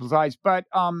many people's eyes. But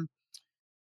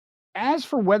as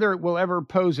for whether it will ever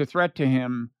pose a threat to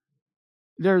him,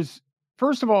 there's,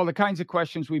 first of all, the kinds of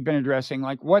questions we've been addressing,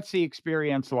 like what's the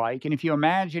experience like? And if you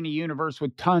imagine a universe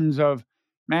with tons of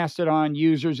Mastodon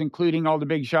users, including all the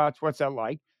big shots, what's that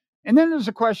like? And then there's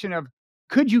a question of,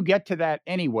 could you get to that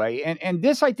anyway? And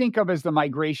this I think of as the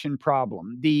migration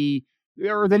problem,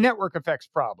 or the network effects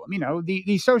problem.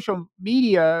 The social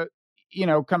media,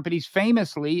 companies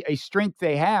famously, a strength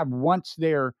they have once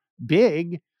they're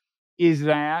big is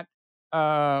that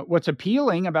what's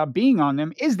appealing about being on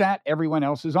them is that everyone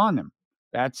else is on them.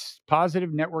 That's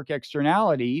positive network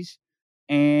externalities.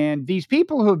 And these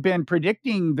people who have been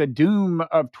predicting the doom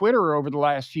of Twitter over the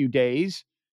last few days,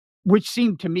 which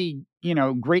seemed to me,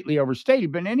 greatly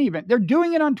overstated, but in any event, they're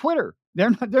doing it on Twitter.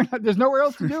 There's nowhere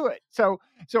else to do it. So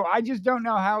I just don't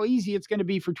know how easy it's going to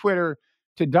be for Twitter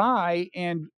to die.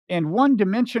 And one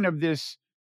dimension of this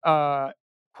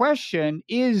question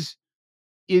is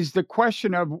the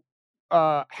question of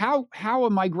how a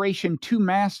migration to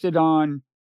Mastodon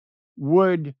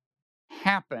would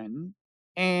happen,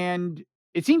 and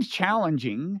it seems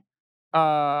challenging.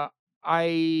 Have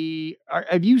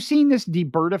you seen this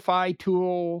debirdify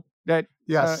tool?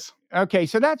 Yes. Okay,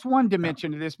 so that's one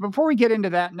dimension of this. Before we get into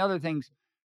that and other things,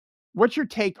 what's your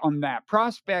take on that?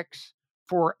 Prospects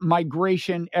for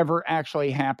migration ever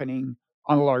actually happening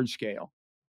on a large scale?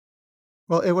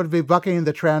 Well, it would be bucking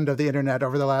the trend of the internet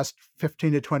over the last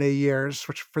 15 to 20 years,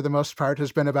 which for the most part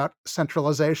has been about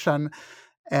centralization,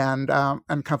 and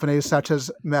companies such as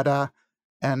Meta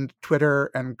and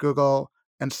Twitter and Google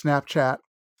and Snapchat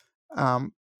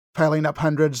piling up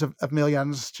hundreds of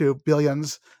millions to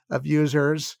billions of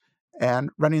users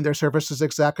and running their services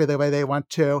exactly the way they want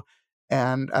to,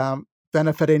 and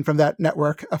benefiting from that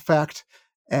network effect.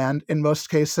 And in most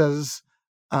cases,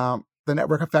 the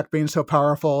network effect being so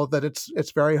powerful that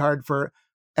it's very hard for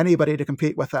anybody to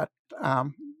compete with it.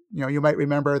 You might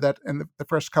remember that in the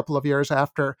first couple of years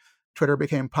after Twitter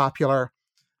became popular,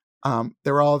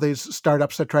 there were all these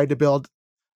startups that tried to build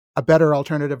a better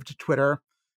alternative to Twitter,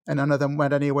 and none of them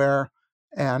went anywhere.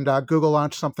 And Google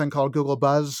launched something called Google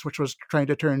Buzz, which was trying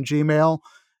to turn Gmail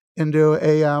into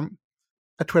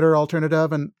a Twitter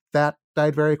alternative, and that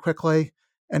died very quickly.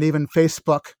 And even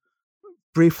Facebook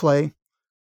briefly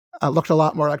looked a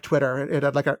lot more like Twitter. It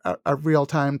had like a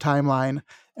real-time timeline,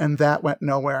 and that went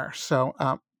nowhere. So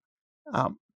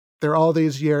there are all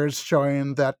these years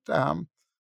showing that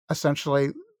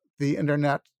essentially the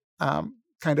internet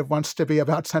kind of wants to be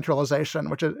about centralization,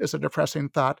 which is a depressing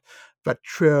thought, but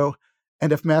true.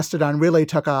 And if Mastodon really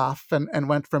took off and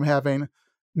went from having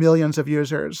millions of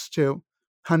users to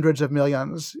hundreds of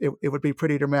millions, it would be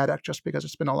pretty dramatic, just because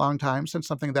it's been a long time since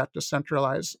something that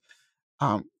decentralized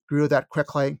grew that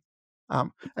quickly.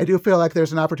 I do feel like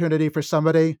there's an opportunity for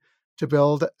somebody to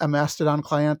build a Mastodon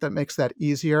client that makes that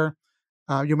easier.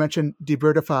 You mentioned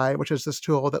Debirdify, which is this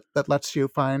tool that lets you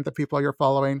find the people you're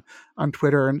following on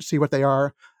Twitter and see what they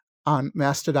are on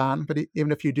Mastodon. But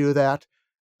even if you do that,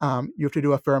 you have to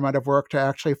do a fair amount of work to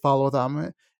actually follow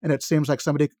them. And it seems like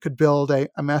somebody could build a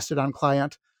Mastodon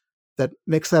client that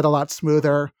makes that a lot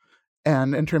smoother,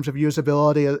 and in terms of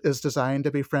usability is designed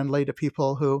to be friendly to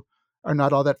people who are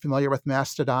not all that familiar with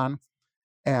Mastodon.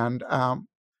 And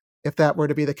if that were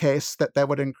to be the case, that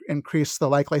would increase the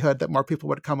likelihood that more people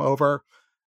would come over.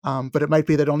 But it might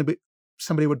be that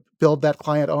somebody would build that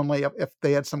client only if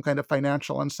they had some kind of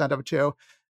financial incentive to.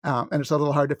 And it's a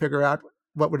little hard to figure out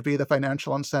what would be the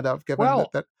financial incentive, given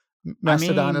that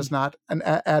Mastodon is not an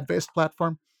ad-based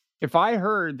platform. If I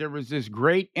heard there was this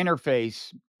great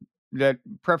interface that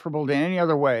preferable to any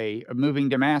other way of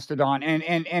moving to Mastodon,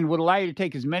 and would allow you to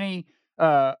take as many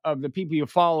of the people you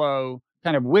follow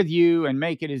kind of with you and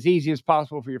make it as easy as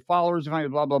possible for your followers to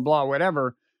find, blah, blah, blah,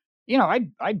 whatever,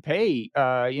 I'd pay,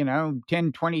 $10,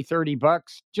 $20,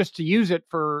 $30 just to use it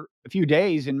for a few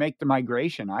days and make the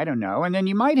migration. I don't know. And then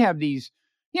you might have these,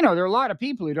 there are a lot of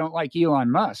people who don't like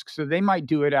Elon Musk, so they might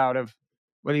do it out of,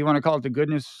 whether you want to call it the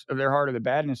goodness of their heart or the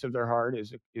badness of their heart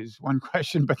is one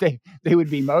question, but they would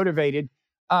be motivated.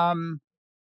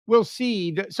 We'll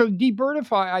see. So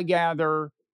Debirdify, I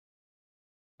gather,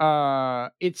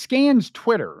 it scans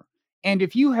Twitter. And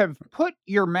if you have put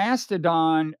your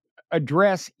Mastodon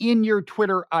address in your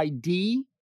Twitter ID,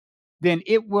 then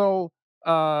it will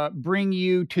bring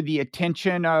you to the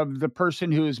attention of the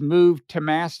person who has moved to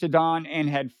Mastodon and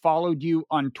had followed you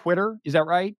on Twitter. Is that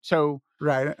right?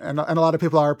 Right, and a lot of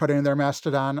people are putting their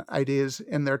Mastodon IDs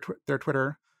in their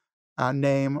Twitter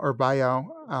name or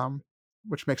bio,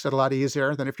 which makes it a lot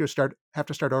easier than if you have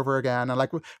to start over again. And like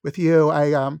with you,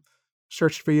 I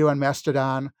searched for you on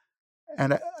Mastodon,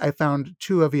 and I found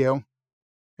two of you.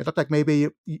 It looked like maybe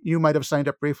you might have signed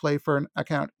up briefly for an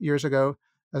account years ago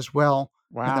as well.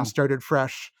 Wow. And then started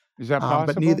fresh. Is that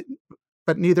possible?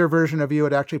 But neither version of you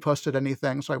had actually posted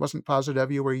anything, so I wasn't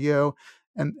positive you were you.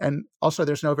 And also,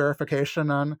 there's no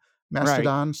verification on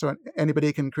Mastodon, so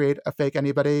anybody can create a fake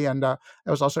anybody. And I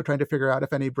was also trying to figure out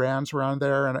if any brands were on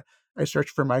there, and I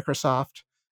searched for Microsoft,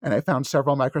 and I found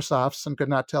several Microsofts and could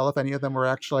not tell if any of them were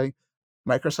actually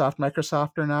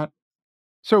Microsoft or not.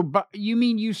 So, but you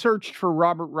mean you searched for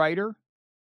Robert Writer?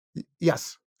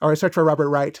 Yes. Or I searched for Robert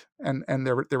Wright, and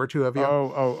there were two of you.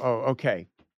 Oh, okay.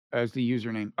 As the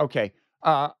username. Okay.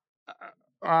 Uh,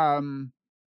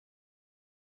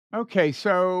 okay.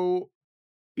 So,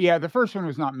 yeah, the first one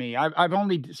was not me. I've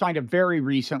only signed up very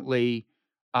recently,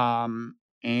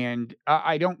 and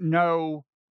I don't know.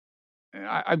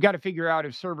 I've got to figure out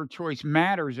if server choice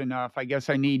matters enough. I guess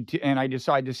I need to, and I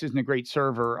decide this isn't a great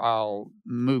server, I'll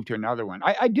move to another one.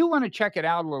 I do want to check it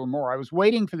out a little more. I was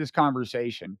waiting for this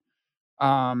conversation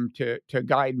to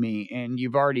guide me, and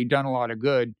you've already done a lot of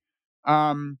good.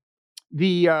 Um,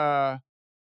 the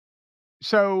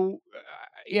so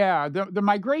yeah, the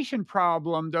migration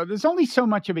problem, though, there's only so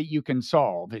much of it you can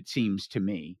solve, it seems to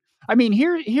me. I mean,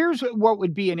 here's what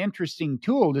would be an interesting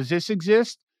tool. Does this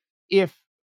exist? If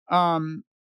um,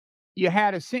 you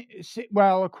had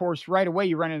well, of course, right away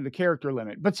you run into the character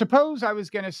limit. But suppose I was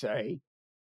going to say,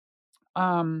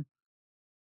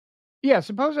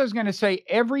 suppose I was going to say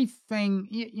everything.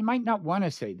 You might not want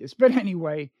to say this, but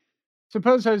anyway,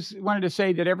 suppose I wanted to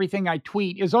say that everything I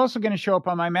tweet is also going to show up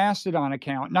on my Mastodon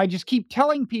account, and I just keep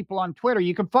telling people on Twitter,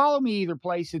 you can follow me either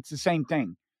place; it's the same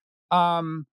thing.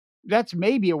 That's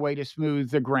maybe a way to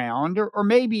smooth the ground, or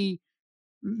maybe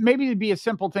it'd be a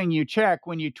simple thing you check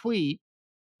when you tweet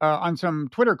on some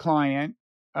Twitter client.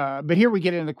 But here we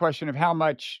get into the question of how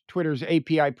much Twitter's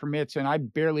API permits, and I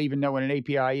barely even know what an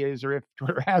API is or if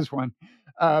Twitter has one.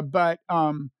 But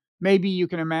maybe you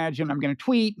can imagine I'm going to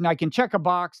tweet and I can check a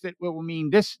box that will mean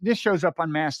this shows up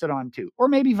on Mastodon too, or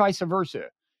maybe vice versa.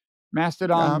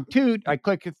 Mastodon toot, I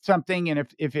click something, and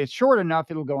if it's short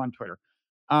enough, it'll go on Twitter.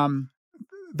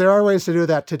 There are ways to do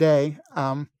that today.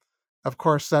 Of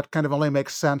course, that kind of only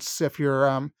makes sense if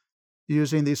you're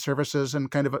using these services in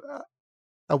kind of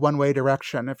a one-way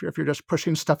direction. If you're just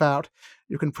pushing stuff out,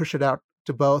 you can push it out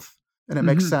to both, and it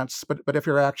makes sense. But if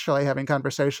you're actually having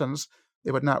conversations,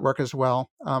 it would not work as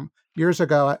well. Years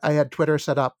ago, I had Twitter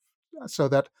set up so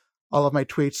that all of my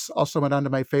tweets also went onto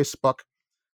my Facebook.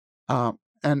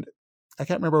 And I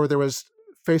can't remember whether it was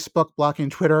Facebook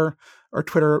blocking Twitter or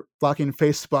Twitter blocking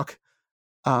Facebook.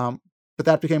 But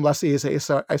that became less easy,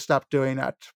 so I stopped doing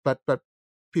that. But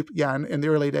people, in the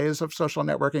early days of social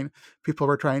networking, people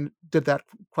did that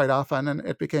quite often, and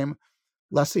it became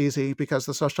less easy because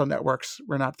the social networks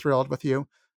were not thrilled with you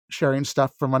sharing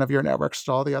stuff from one of your networks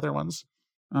to all the other ones.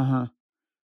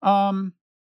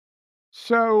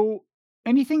 So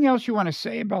anything else you want to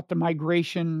say about the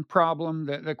migration problem,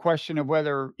 the question of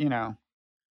whether, I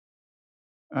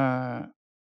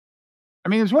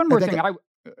mean, there's one more thing.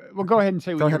 Well, go ahead and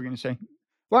say what you were going to say.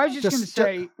 Well, I was just going to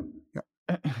say,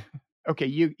 okay,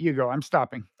 you go. I'm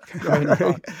stopping. Go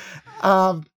ahead.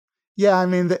 I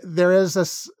mean, there is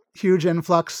this huge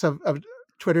influx of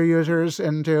Twitter users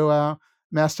into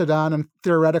Mastodon, and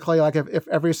theoretically, like if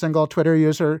every single Twitter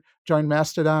user joined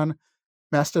Mastodon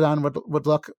would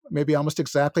look maybe almost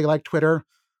exactly like Twitter.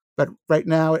 But right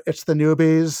now, it's the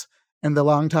newbies and the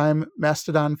longtime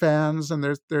Mastodon fans, and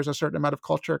there's a certain amount of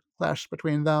culture clash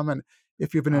between them. And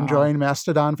if you've been enjoying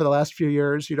Mastodon for the last few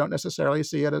years, you don't necessarily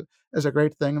see it as a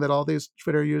great thing that all these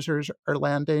Twitter users are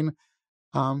landing.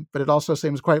 But it also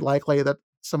seems quite likely that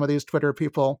some of these Twitter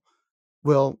people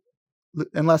will,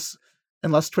 unless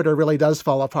Twitter really does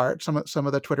fall apart, some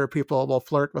of the Twitter people will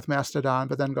flirt with Mastodon,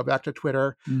 but then go back to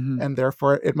Twitter. And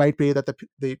therefore, it might be that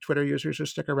the Twitter users who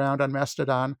stick around on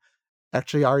Mastodon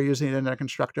actually are using it in a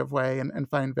constructive way and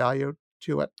find value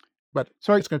to it. But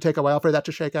it's going to take a while for that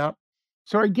to shake out.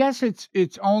 So I guess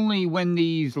it's only when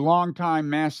these longtime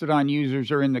Mastodon users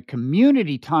are in the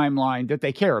community timeline that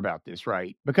they care about this,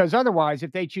 right? Because otherwise,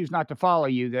 if they choose not to follow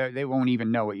you, they won't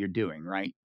even know what you're doing,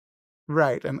 right?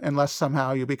 Right, and unless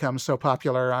somehow you become so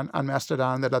popular on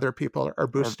Mastodon that other people are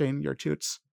boosting your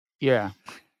toots. Yeah,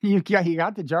 you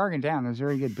got the jargon down. That's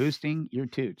very good. Boosting your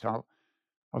toots. I'll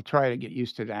try to get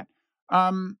used to that.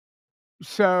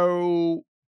 So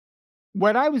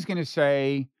what I was going to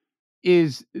say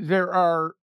is there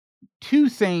are two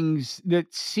things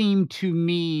that seem to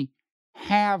me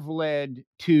have led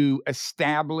to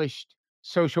established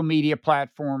social media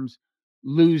platforms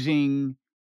losing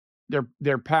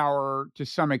their power to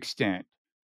some extent.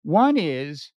 One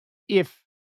is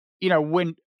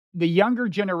when the younger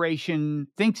generation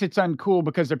thinks it's uncool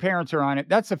because their parents are on it.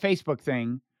 That's the Facebook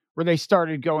thing where they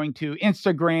started going to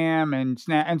Instagram and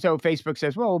Snap. And so Facebook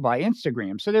says, well, we'll buy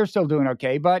Instagram. So they're still doing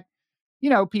okay. But,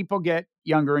 people get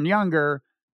younger and younger.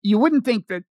 You wouldn't think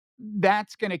that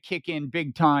that's going to kick in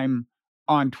big time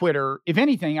on Twitter. If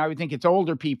anything, I would think it's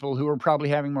older people who are probably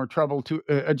having more trouble to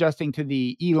adjusting to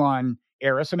the Elon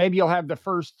era. So maybe you'll have the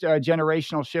first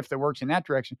generational shift that works in that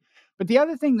direction. But the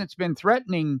other thing that's been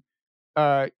threatening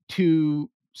to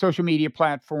social media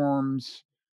platforms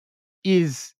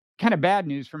is kind of bad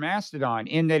news for Mastodon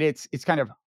in that it's kind of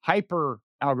hyper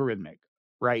algorithmic,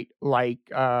 right? Like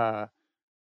whatchamacallit,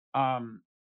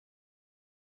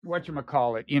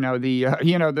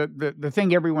 the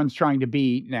thing everyone's trying to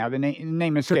be now. The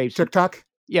name escapes me. TikTok?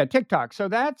 Yeah, TikTok. So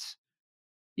that's,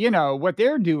 what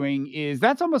they're doing is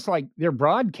that's almost like they're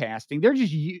broadcasting. They're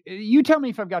just, you tell me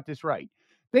if I've got this right.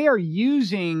 They are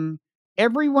using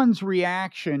everyone's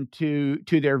reaction to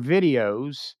their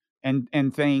videos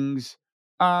and things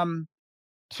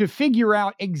to figure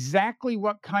out exactly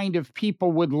what kind of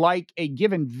people would like a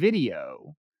given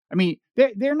video. I mean,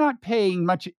 they're not paying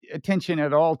much attention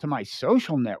at all to my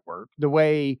social network the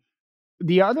way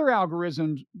the other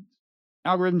algorithms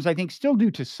I think still do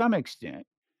to some extent.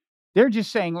 They're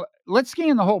just saying, let's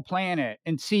scan the whole planet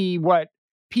and see what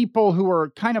people who are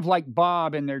kind of like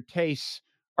Bob in their tastes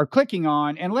are clicking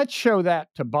on, and let's show that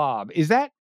to Bob. Does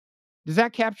that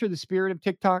capture the spirit of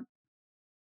TikTok?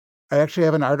 I actually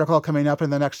have an article coming up in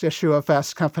the next issue of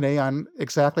Fast Company on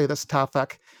exactly this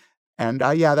topic. And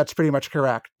yeah, that's pretty much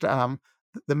correct. The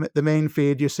main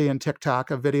feed you see in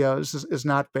TikTok of videos is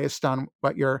not based on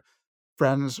what your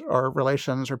friends or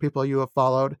relations or people you have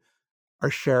followed are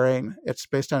sharing. It's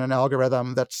based on an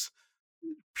algorithm that's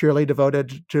purely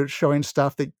devoted to showing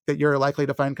stuff that you're likely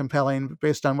to find compelling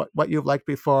based on what you've liked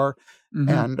before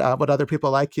and what other people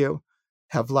like you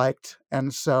have liked.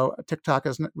 And so TikTok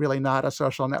is really not a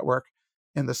social network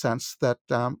in the sense that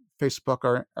Facebook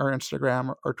or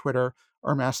Instagram or Twitter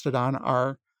or Mastodon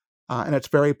are. And it's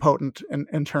very potent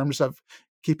in terms of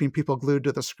keeping people glued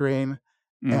to the screen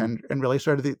and really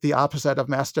sort of the opposite of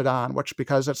Mastodon, which,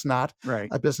 because it's not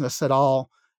a business at all,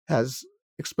 has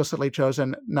explicitly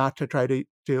chosen not to try to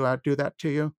do that to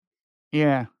you.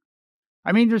 Yeah.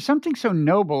 I mean, there's something so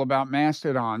noble about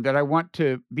Mastodon that I want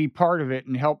to be part of it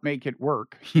and help make it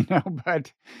work,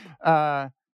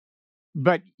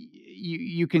 but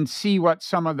you can see what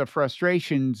some of the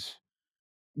frustrations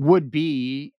would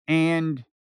be. And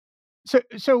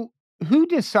so who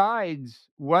decides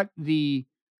what the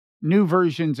new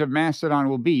versions of Mastodon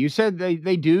will be? You said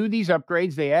they do these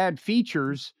upgrades, they add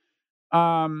features.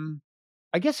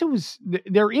 I guess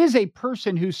there is a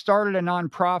person who started a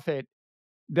nonprofit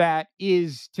that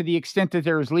is, to the extent that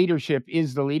there is leadership,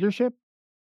 is the leadership?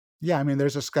 Yeah, I mean,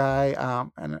 there's this guy,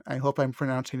 and I hope I'm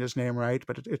pronouncing his name right,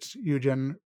 but it's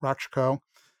Eugen Rochko.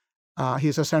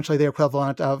 He's essentially the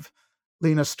equivalent of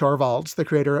Linus Torvalds, the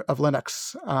creator of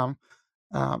Linux.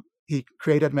 He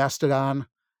created Mastodon.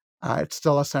 It's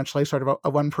still essentially sort of a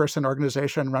one-person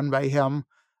organization run by him,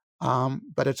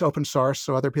 but it's open source,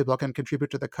 so other people can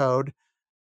contribute to the code.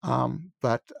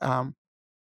 But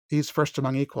he's first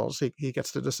among equals. He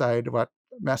gets to decide what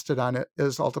Mastodon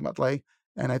is ultimately.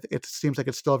 And it seems like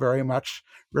it still very much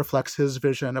reflects his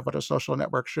vision of what a social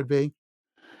network should be.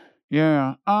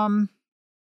 Yeah.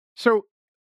 So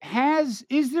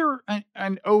is there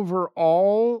an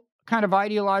overall kind of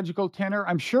ideological tenor?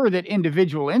 I'm sure that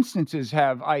individual instances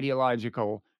have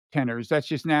ideological tenors. That's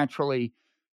just naturally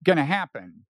going to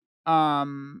happen.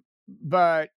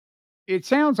 But it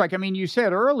sounds like, I mean, you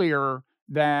said earlier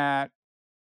that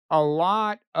a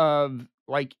lot of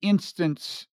like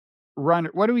instance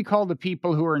what do we call the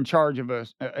people who are in charge of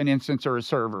an instance or a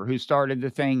server, who started the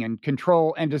thing and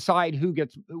control and decide who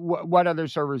gets what other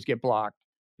servers get blocked?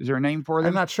 Is there a name for them?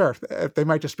 I'm not sure. They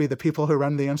might just be the people who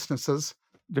run the instances.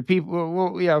 The people,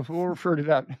 we'll refer to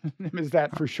them as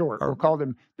that for short. We'll call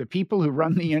them the people who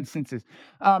run the instances.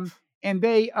 And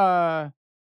they,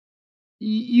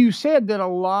 you said that a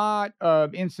lot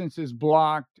of instances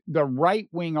blocked the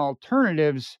right-wing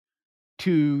alternatives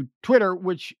to Twitter,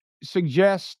 which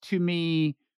suggests to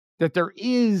me that there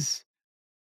is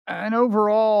an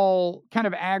overall kind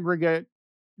of aggregate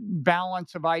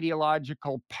balance of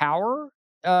ideological power.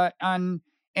 And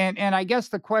I guess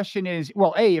the question is,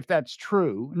 well, if that's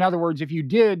true. In other words, if you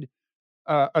did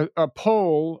a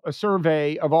poll, a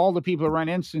survey of all the people who run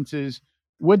instances,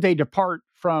 would they depart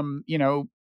from,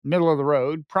 middle of the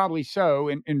road? Probably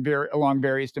so along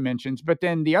various dimensions. But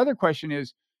then the other question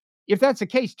is, if that's the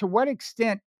case, to what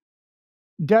extent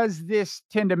does this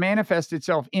tend to manifest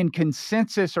itself in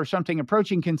consensus or something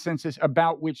approaching consensus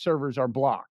about which servers are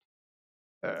blocked?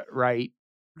 Right.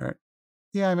 Right.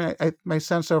 Yeah, I mean, my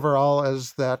sense overall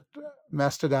is that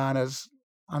Mastodon is,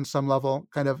 on some level,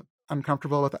 kind of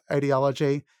uncomfortable with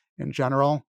ideology in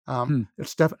general.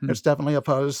 It's definitely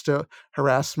opposed to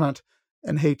harassment.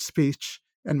 and hate speech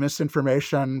and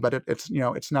misinformation, but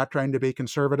it's not trying to be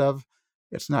conservative.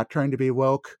 It's not trying to be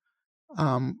woke.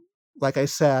 Like I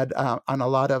said, on a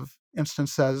lot of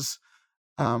instances,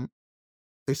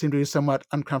 they seem to be somewhat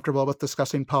uncomfortable with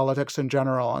discussing politics in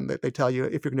general, and they tell you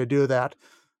if you're going to do that,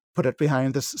 put it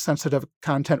behind this sensitive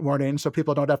content warning so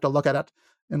people don't have to look at it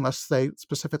unless they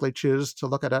specifically choose to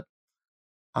look at it.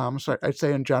 So I'd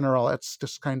say in general, it's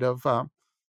just kind of a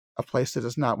place that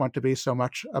does not want to be so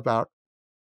much about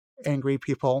angry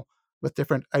people with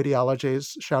different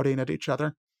ideologies shouting at each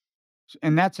other.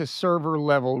 And that's a server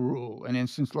level rule, an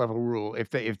instance level rule. If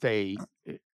they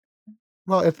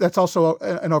Well, that's also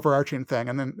an overarching thing.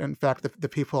 And then, in fact, the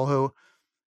people who,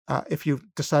 if you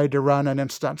decide to run an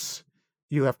instance,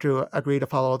 you have to agree to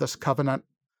follow this covenant.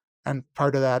 And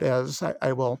part of that is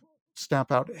I will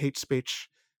stamp out hate speech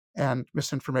and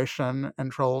misinformation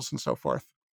and trolls and so forth.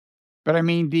 But I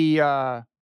mean the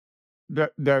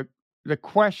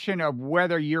question of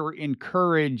whether you're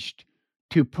encouraged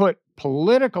to put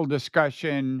political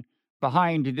discussion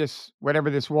behind this, whatever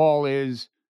this wall is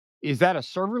that a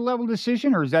server level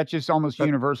decision, or is that just almost But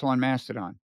universal on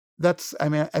Mastodon? I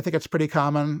mean, I think it's pretty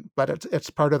common, but it's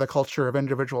part of the culture of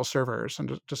individual servers.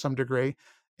 And to some degree,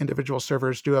 individual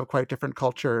servers do have quite different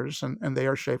cultures, and they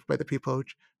are shaped by the people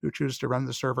who choose to run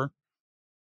the server.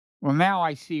 Well, now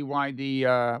I see why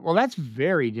well, that's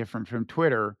very different from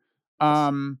Twitter.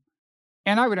 Yes.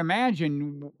 And I would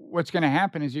imagine what's going to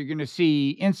happen is you're going to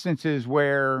see instances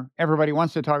where everybody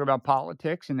wants to talk about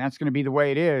politics, and that's going to be the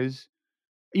way it is.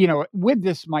 With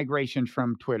this migration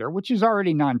from Twitter, which is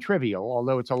already non-trivial,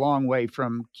 although it's a long way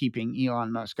from keeping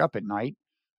Elon Musk up at night.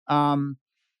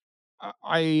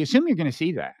 I assume you're going to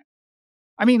see that.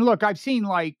 I mean, look, I've seen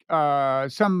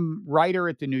some writer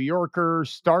at the New Yorker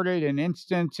started an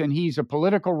instance, and he's a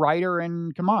political writer,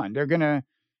 and come on, they're gonna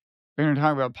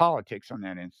talk about politics on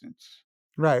that instance.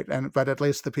 Right. But at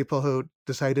least the people who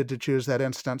decided to choose that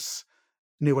instance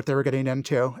knew what they were getting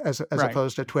into, as Right.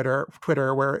 opposed to Twitter,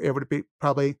 where it would be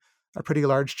probably a pretty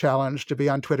large challenge to be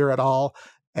on Twitter at all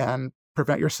and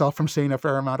prevent yourself from seeing a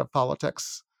fair amount of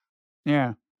politics.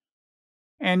 Yeah.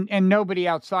 And nobody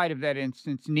outside of that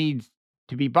instance needs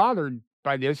to be bothered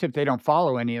by this if they don't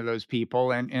follow any of those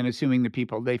people, and assuming the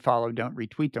people they follow don't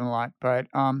retweet them a lot. But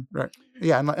Right.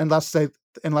 Yeah,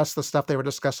 unless the stuff they were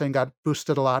discussing got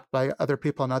boosted a lot by other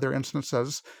people in other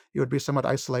instances, you would be somewhat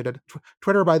isolated.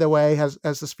 Twitter, by the way, has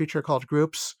this feature called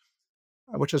Groups,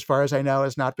 which, as far as I know,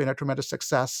 has not been a tremendous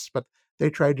success. But they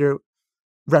tried to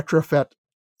retrofit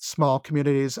small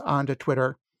communities onto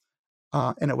Twitter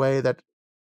in a way that,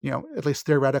 at least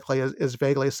theoretically, is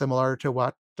vaguely similar to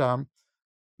what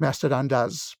Mastodon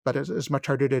does, but is much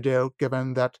harder to do,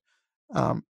 given that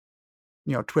um,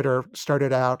 Twitter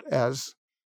started out as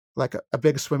like a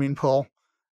big swimming pool,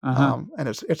 uh-huh. and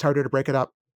it's harder to break it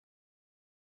up.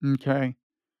 Okay.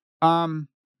 And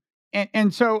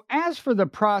so as for the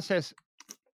process,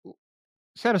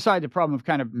 set aside the problem of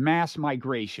kind of mass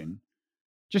migration,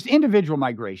 just individual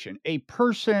migration, a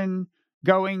person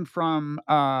going from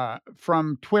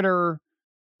Twitter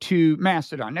to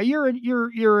Mastodon. Now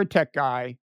you're a tech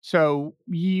guy,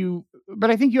 but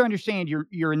I think you understand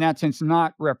you're in that sense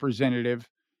not representative.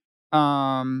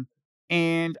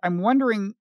 And I'm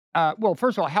wondering, well,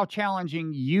 first of all, how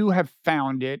challenging you have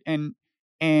found it,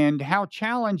 and how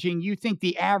challenging you think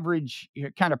the average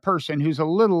kind of person who's a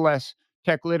little less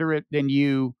tech literate than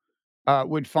you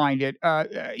would find it.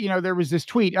 There was this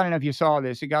tweet. I don't know if you saw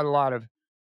this. It got a lot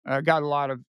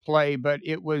of play, but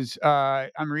it was.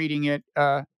 I'm reading it.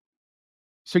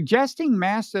 Suggesting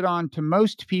Mastodon to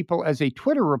most people as a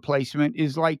Twitter replacement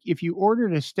is like if you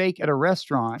ordered a steak at a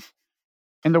restaurant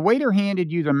and the waiter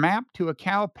handed you the map to a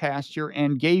cow pasture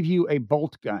and gave you a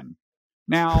bolt gun.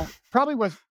 Now, probably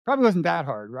wasn't that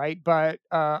hard, right? But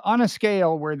on a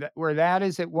scale where that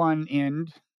is at one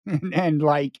end, and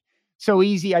like so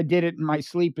easy, I did it in my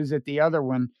sleep is at the other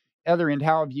end.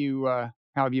 How have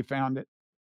you found it?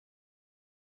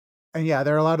 And yeah,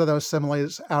 there are a lot of those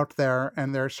similes out there,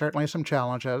 and there are certainly some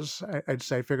challenges. I'd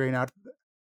say figuring out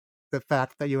the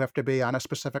fact that you have to be on a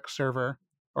specific server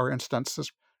or instance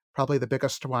is probably the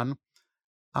biggest one.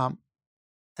 Um,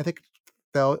 I think,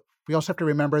 though, we also have to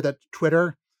remember that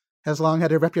Twitter has long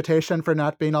had a reputation for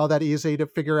not being all that easy to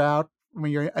figure out when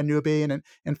you're a newbie. And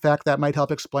in fact, that might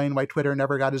help explain why Twitter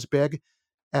never got as big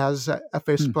as a Hmm.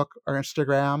 Facebook or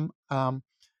Instagram.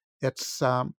 It's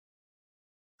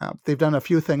They've done a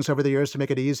few things over the years to make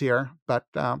it easier, but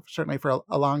certainly for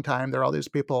a long time, there are all these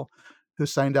people who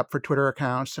signed up for Twitter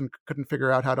accounts and couldn't figure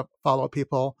out how to follow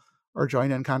people or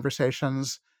join in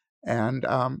conversations. And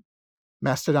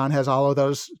Mastodon has all of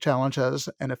those challenges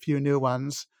and a few new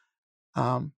ones.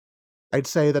 Um, I'd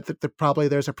say that probably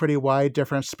there's a pretty wide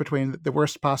difference between the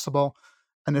worst possible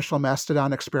initial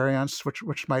Mastodon experience,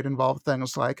 which might involve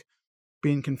things like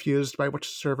being confused by which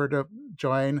server to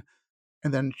join,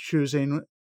 and then choosing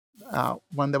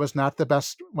one that was not the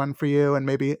best one for you, and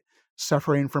maybe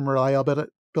suffering from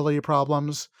reliability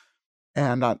problems.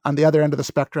 And on the other end of the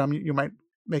spectrum, you might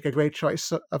make a great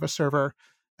choice of a server,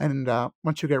 and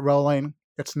once you get rolling,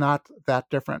 it's not that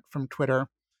different from Twitter.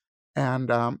 And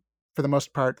for the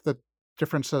most part, the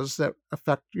differences that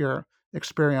affect your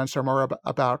experience are more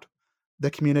about the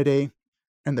community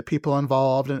and the people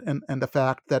involved, and the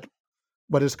fact that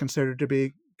what is considered to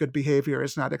be good behavior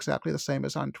is not exactly the same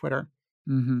as on Twitter.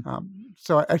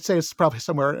 So I'd say it's probably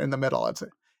somewhere in the middle.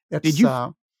 Did you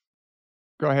go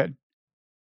ahead?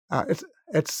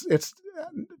 It's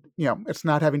it's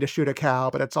not having to shoot a cow,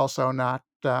 but it's also not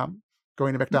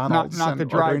going to McDonald's not the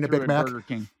ordering a Big Mac. Burger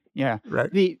King. Yeah,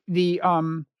 right.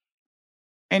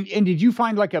 And did you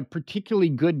find like a particularly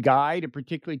good guide, a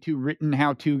particularly written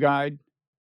how-to guide?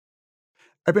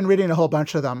 I've been reading a whole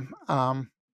bunch of them. I'm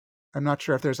not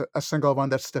sure if there's a single one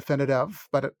that's definitive,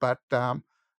 but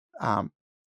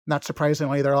not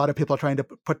surprisingly, there are a lot of people trying to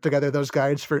put together those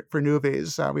guides for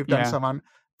newbies. We've done some on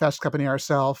Fast Company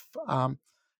ourselves.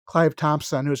 Clive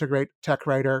Thompson, who's a great tech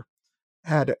writer,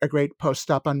 had a great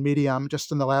post up on Medium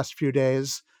just in the last few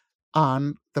days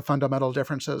on the fundamental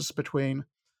differences between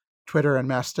Twitter and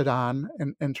Mastodon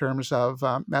in terms of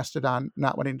Mastodon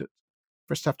not wanting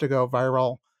for stuff to go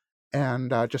viral,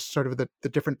 and just sort of the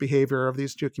different behavior of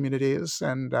these two communities.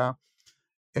 And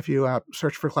if you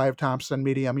search for Clive Thompson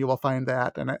Medium, you will find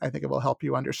that, and I think it will help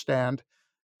you understand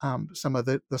some of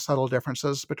the subtle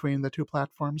differences between the two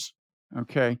platforms.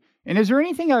 Okay. And is there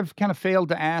anything I've kind of failed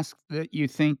to ask that you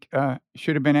think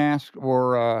should have been asked,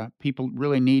 or people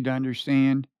really need to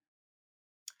understand?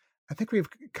 I think we've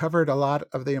covered a lot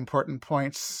of the important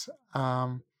points.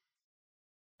 I'd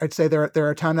say there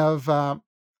are a ton of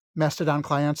Mastodon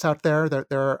clients out there. There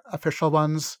are official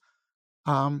ones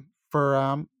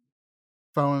for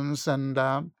phones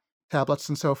and tablets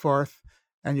and so forth,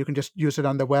 and you can just use it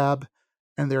on the web.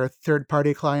 And there are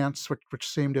third-party clients which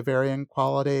seem to vary in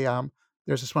quality.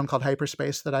 There's this one called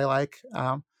Hyperspace that I like,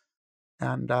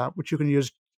 and which you can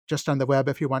use just on the web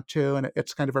if you want to, and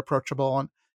it's kind of approachable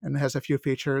and has a few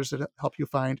features that help you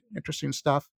find interesting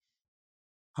stuff.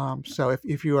 So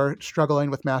if you are struggling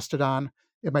with Mastodon,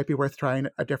 it might be worth trying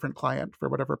a different client for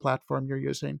whatever platform you're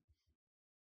using.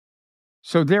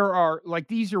 So there are, like,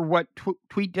 these are what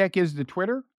TweetDeck is to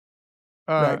Twitter?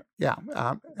 Right, yeah.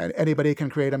 Anybody can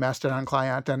create a Mastodon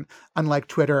client, and unlike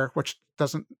Twitter, which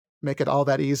doesn't make it all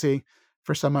that easy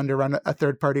for someone to run a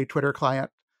third-party Twitter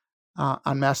client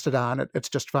on Mastodon, it's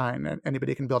just fine. And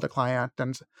anybody can build a client,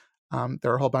 and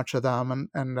there are a whole bunch of them,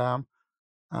 and I'd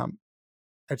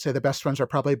say the best ones are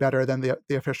probably better than the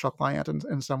official client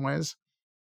in some ways.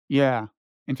 Yeah.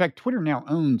 In fact, Twitter now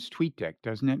owns TweetDeck,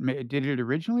 doesn't it? Did it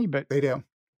originally? But they do.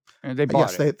 They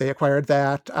bought it. They acquired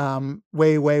that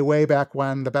way back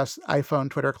when the best iPhone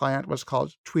Twitter client was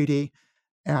called Tweety,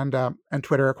 and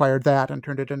Twitter acquired that and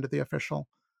turned it into the official.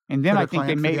 And then Twitter I think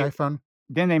they made the iPhone.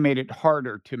 Then they made it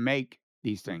harder to make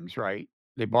these things, right?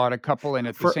 They bought a couple, and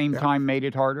at the same time made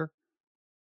it harder.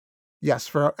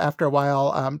 Yes, after a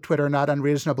while, Twitter, not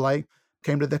unreasonably,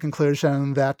 came to the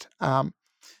conclusion that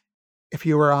if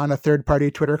you were on a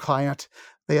third-party Twitter client,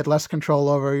 they had less control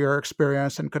over your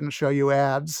experience and couldn't show you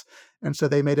ads, and so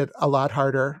they made it a lot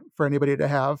harder for anybody to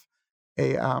have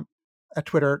a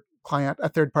Twitter client, a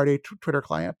third-party Twitter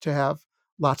client, to have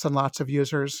lots and lots of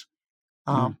users.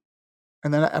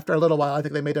 And then after a little while, I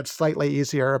think they made it slightly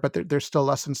easier, but there's still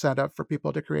less incentive for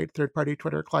people to create third-party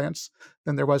Twitter clients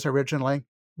than there was originally,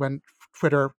 when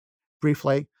Twitter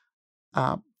briefly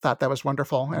thought that was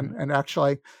wonderful. And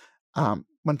actually,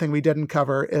 one thing we didn't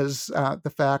cover is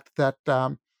the fact that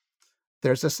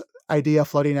there's this idea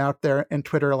floating out there in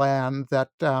Twitter land that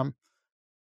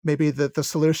maybe the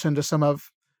solution to some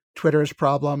of Twitter's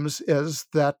problems is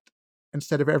that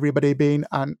instead of everybody being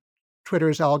on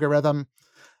Twitter's algorithm,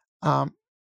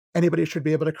 anybody should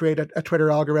be able to create a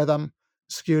Twitter algorithm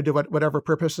skewed to whatever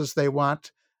purposes they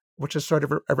want, which is sort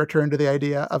of a return to the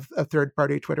idea of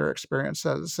third-party Twitter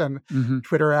experiences. And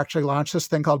Twitter actually launched this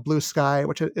thing called Blue Sky,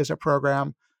 which is a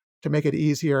program to make it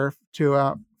easier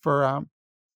for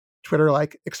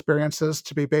Twitter-like experiences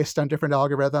to be based on different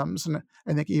algorithms. And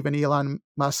I think even Elon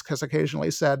Musk has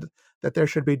occasionally said that there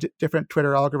should be different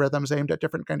Twitter algorithms aimed at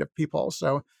different kind of people.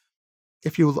 So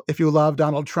if you love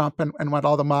Donald Trump and want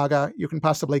all the MAGA you can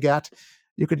possibly get,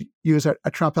 you could use a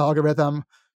Trump algorithm.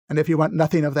 And if you want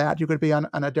nothing of that, you could be on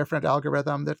a different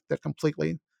algorithm that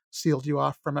completely sealed you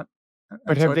off from it.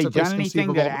 But And so have it's they at done least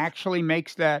anything that conceivable. actually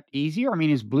makes that easier? I mean,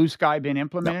 has Blue Sky been No,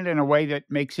 implemented in a way that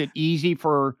makes it easy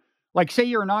for, like, say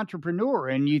you're an entrepreneur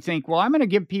and you think, well, I'm going to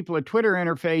give people a Twitter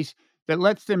interface that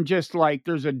lets them just like,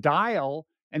 there's a dial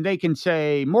and they can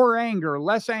say more anger,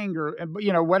 less anger,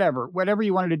 whatever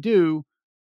you wanted to do.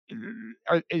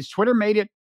 Is Twitter made it,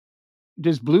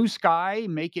 does Blue Sky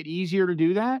make it easier to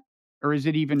do that? Or is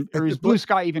it even, I, or is Blue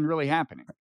Sky even really happening?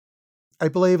 I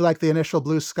believe like the initial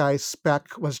Blue Sky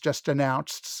spec was just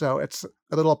announced, so it's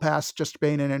a little past just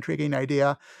being an intriguing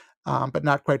idea, but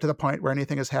not quite to the point where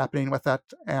anything is happening with it.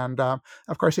 And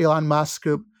of course, Elon Musk,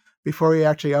 who before he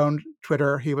actually owned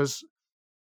Twitter, he was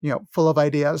full of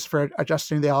ideas for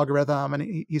adjusting the algorithm, and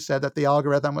he said that the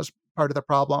algorithm was part of the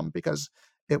problem because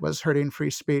it was hurting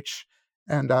free speech.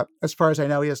 And as far as I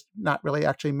know, he has not really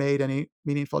actually made any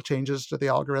meaningful changes to the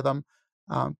algorithm.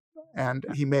 Um, and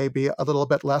he may be a little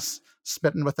bit less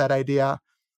smitten with that idea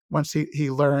once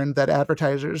he learned that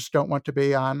advertisers don't want to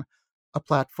be on a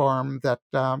platform that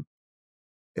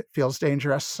it feels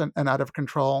dangerous and out of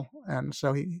control. And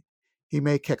so he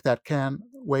may kick that can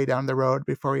way down the road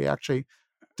before he actually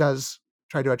does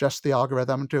try to adjust the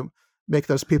algorithm to make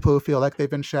those people who feel like they've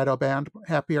been shadow banned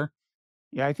happier.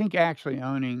 Yeah, I think actually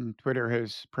owning Twitter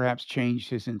has perhaps changed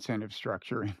his incentive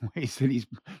structure in ways that he's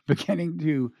beginning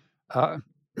to uh,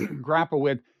 grapple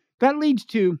with. That leads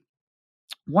to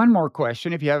one more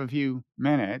question, if you have a few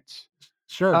minutes.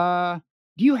 Sure. Uh,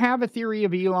 do you have a theory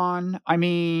of Elon? I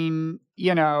mean,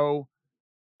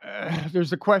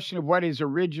 there's a question of what his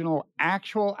original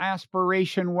actual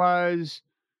aspiration was.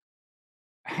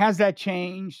 Has that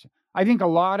changed? I think a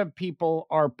lot of people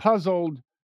are puzzled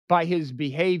by his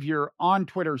behavior on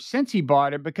Twitter since he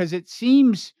bought it because it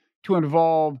seems to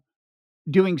involve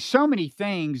doing so many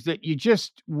things that you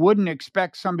just wouldn't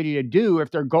expect somebody to do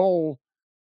if their goal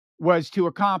was to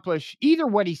accomplish either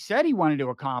what he said he wanted to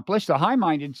accomplish, the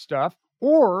high-minded stuff,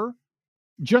 or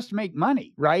just make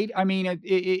money, right? I mean,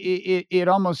 it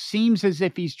almost seems as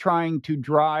if he's trying to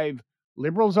drive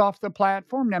liberals off the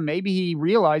platform. Now, maybe he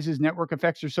realizes network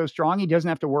effects are so strong he doesn't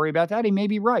have to worry about that. He may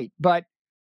be right, but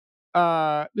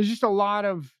there's just a lot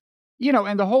of,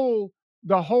 and the whole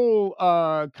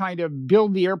kind of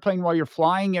build the airplane while you're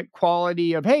flying it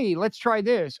quality of, hey, let's try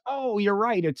this. Oh, you're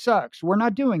right, it sucks. We're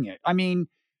not doing it. I mean,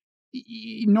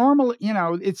 normal,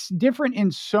 it's different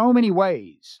in so many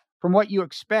ways from what you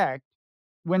expect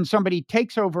when somebody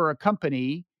takes over a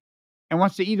company and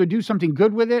wants to either do something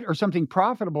good with it or something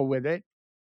profitable with it,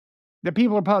 that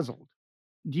people are puzzled.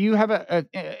 Do you have and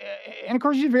of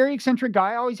course he's a very eccentric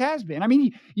guy, always has been. I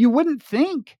mean, you wouldn't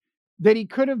think that he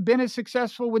could have been as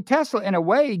successful with Tesla in a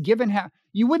way, given how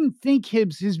you wouldn't think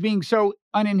his being so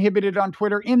uninhibited on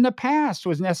Twitter in the past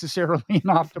was necessarily an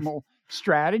optimal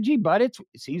strategy, but it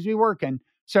seems to be working.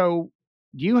 So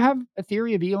do you have a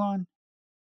theory of Elon?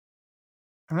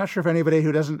 I'm not sure if anybody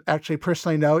who doesn't actually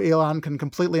personally know Elon can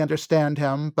completely understand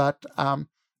him, but I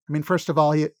mean, first of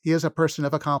all, he is a person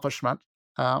of accomplishment.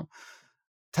 Uh,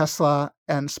 Tesla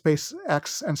and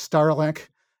SpaceX and Starlink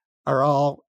are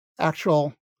all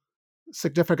actual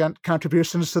significant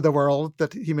contributions to the world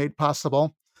that he made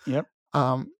possible. Yep.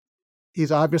 Um,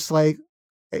 he's obviously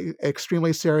an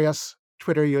extremely serious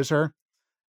Twitter user.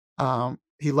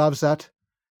 He loves it.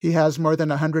 He has more than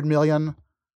 100 million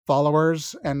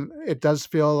followers, and it does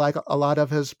feel like a lot of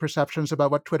his perceptions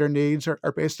about what Twitter needs are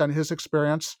based on his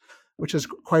experience, which is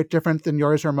quite different than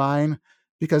yours or mine,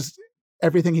 because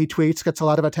everything he tweets gets a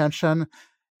lot of attention,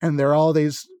 and there are all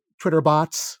these Twitter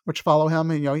bots which follow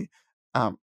him. And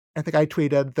I think I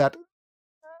tweeted that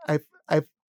I've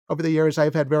over the years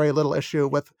I've had very little issue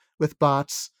with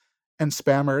bots and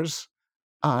spammers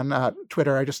on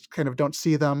Twitter. I just kind of don't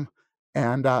see them.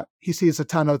 And he sees a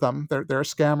ton of them. There are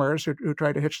scammers who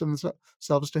try to hitch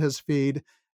themselves to his feed.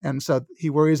 And so he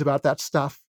worries about that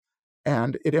stuff.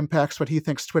 And it impacts what he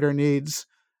thinks Twitter needs.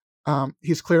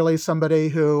 He's clearly somebody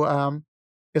who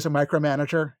is a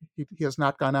micromanager. He has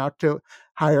not gone out to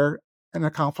hire an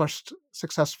accomplished,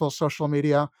 successful social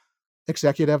media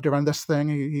executive to run this thing.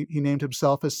 He named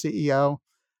himself as CEO.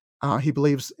 He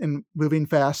believes in moving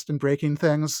fast and breaking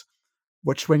things,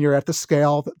 which when you're at the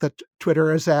scale that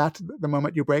Twitter is at, the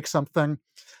moment you break something,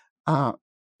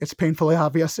 it's painfully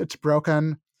obvious it's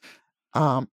broken.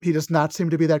 He does not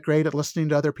seem to be that great at listening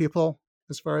to other people,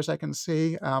 as far as I can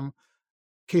see.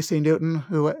 Casey Newton,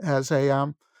 who has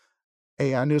a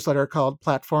newsletter called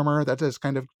Platformer that is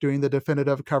kind of doing the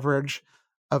definitive coverage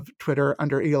of Twitter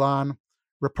under Elon,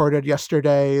 reported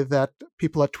yesterday that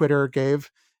people at Twitter gave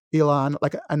Elon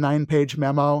like a 9-page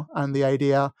memo on the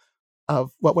idea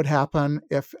of what would happen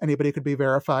if anybody could be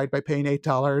verified by paying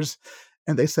 $8.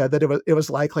 And they said that it was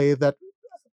likely that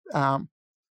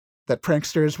that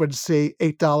pranksters would see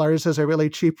 $8 as a really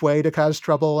cheap way to cause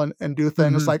trouble and do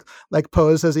things like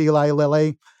pose as Eli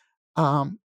Lilly.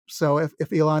 So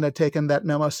if Elon had taken that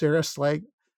memo seriously,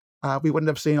 we wouldn't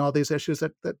have seen all these issues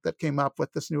that came up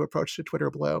with this new approach to Twitter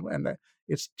Blue. And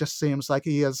it just seems like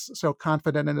he is so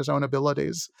confident in his own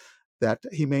abilities that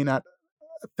he may not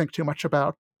think too much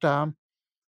about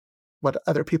what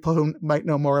other people who might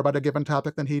know more about a given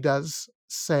topic than he does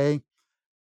say.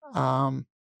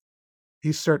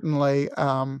 He certainly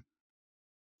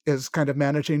is kind of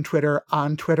managing Twitter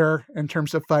on Twitter in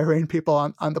terms of firing people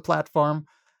on the platform.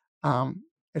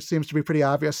 It seems to be pretty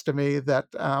obvious to me that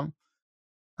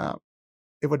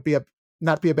it would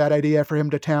not be a bad idea for him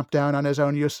to tamp down on his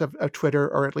own use of Twitter,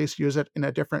 or at least use it in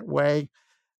a different way.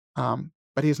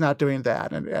 But he's not doing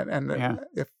that. And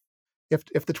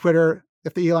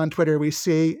if the Elon Twitter we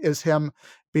see is him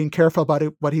being careful about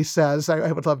what he says,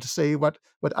 I would love to see what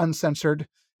uncensored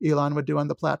Elon would do on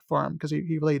the platform, because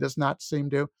he really does not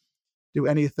seem to do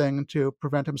anything to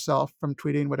prevent himself from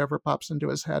tweeting whatever pops into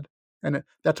his head. And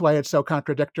that's why it's so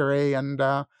contradictory. And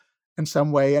in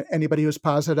some way, anybody who's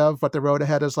positive what the road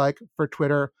ahead is like for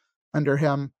Twitter under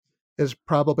him is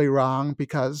probably wrong,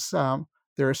 because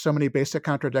there are so many basic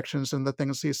contradictions in the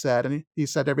things he said. And he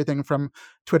said everything from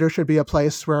Twitter should be a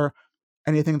place where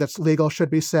anything that's legal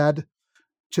should be said,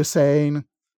 to saying,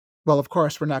 well, of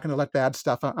course, we're not going to let bad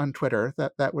stuff on Twitter.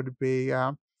 That would be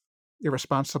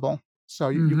irresponsible. So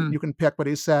you can pick what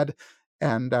he said.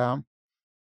 And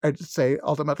I'd say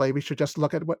ultimately we should just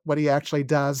look at what he actually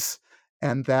does,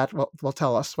 and that will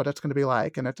tell us what it's going to be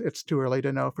like. And it's too early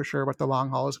to know for sure what the long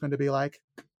haul is going to be like.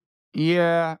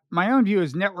 Yeah. My own view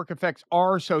is network effects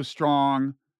are so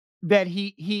strong that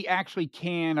he actually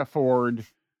can afford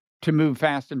to move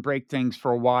fast and break things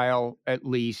for a while, at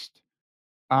least.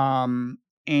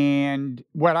 And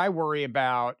what I worry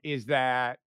about is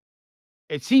that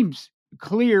it seems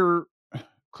clearer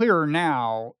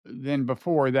now than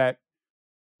before that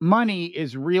money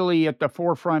is really at the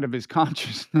forefront of his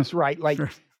consciousness, right? Like Sure.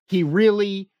 he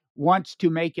really wants to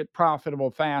make it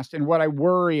profitable fast. And what I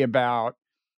worry about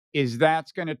is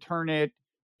that's going to turn it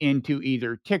into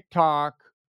either TikTok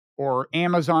or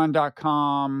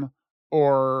Amazon.com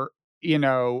or,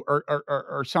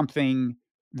 or something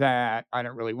that I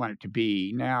don't really want it to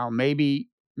be. Now, maybe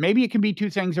it can be two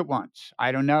things at once.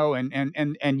 I don't know. And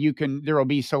there will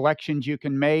be selections you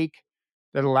can make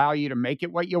that allow you to make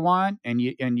it what you want, and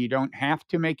you don't have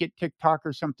to make it TikTok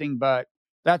or something, but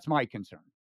that's my concern.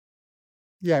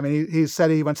 Yeah, I mean, he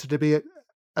said he wants it to be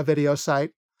a video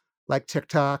site like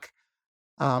TikTok.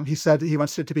 He said he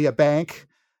wants it to be a bank.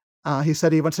 He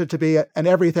said he wants it to be an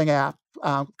everything app,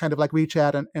 kind of like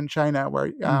WeChat in China,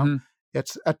 where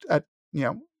it's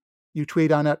you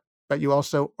tweet on it, but you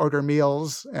also order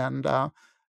meals, and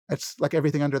it's like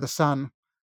everything under the sun.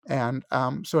 And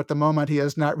so at the moment, he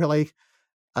has not really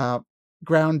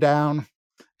ground down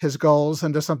his goals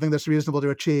into something that's reasonable to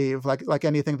achieve. Like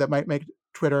anything that might make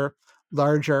Twitter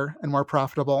larger and more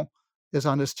profitable is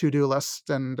on his to-do list.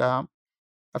 And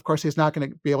of course, he's not going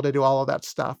to be able to do all of that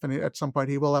stuff. And at some point,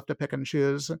 he will have to pick and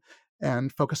choose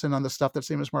and focus in on the stuff that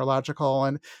seems more logical.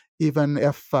 And even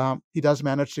if he does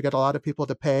manage to get a lot of people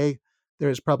to pay, there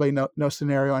is probably no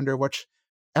scenario under which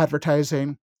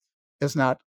advertising is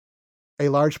not a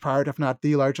large part, if not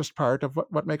the largest part, of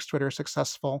what makes Twitter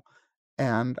successful.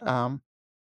 And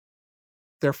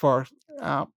therefore,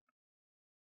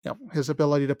 his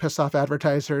ability to piss off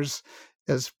advertisers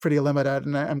is pretty limited.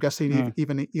 And I'm guessing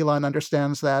even Elon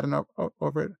understands that. And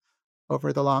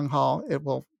over the long haul, it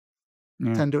will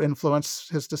tend to influence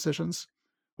his decisions.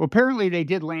 Well, apparently they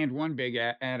did land one big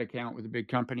ad account with a big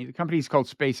company. The company's called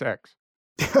SpaceX.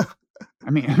 I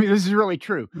mean, this is really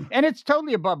true. And it's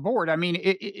totally above board. I mean,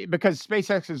 because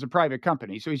SpaceX is a private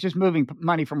company, so he's just moving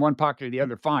money from one pocket to the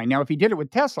other, fine. Now, if he did it with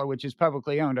Tesla, which is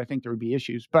publicly owned, I think there would be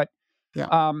issues. But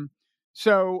thank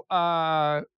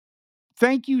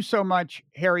you so much,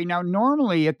 Harry. Now,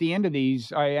 normally at the end of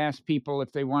these, I ask people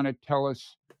if they want to tell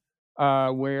us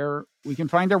where we can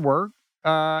find their work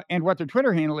and what their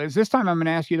Twitter handle is. This time I'm going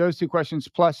to ask you those two questions,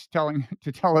 plus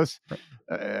tell us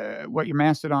what your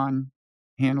Mastodon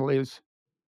handle is.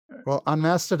 Well, on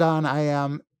Mastodon, I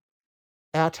am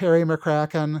at Harry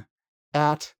McCracken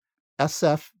at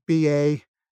sfba.social.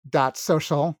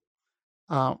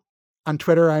 On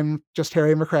Twitter, I'm just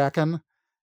Harry McCracken.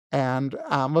 And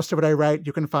most of what I write,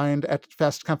 you can find at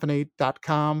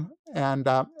fastcompany.com. And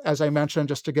as I mentioned,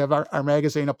 just to give our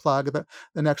magazine a plug, the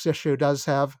next issue does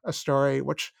have a story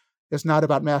which is not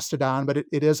about Mastodon, but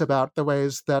it is about the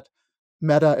ways that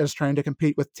Meta is trying to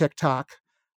compete with TikTok.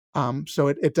 So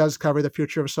it does cover the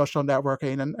future of social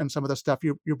networking and some of the stuff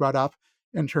you brought up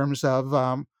in terms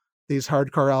of these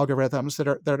hardcore algorithms that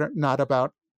are not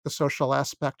about the social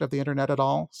aspect of the internet at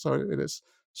all. So it is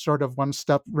sort of one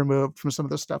step removed from some of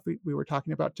the stuff we were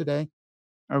talking about today.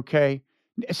 Okay.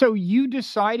 So you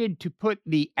decided to put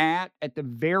the at the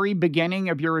very beginning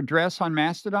of your address on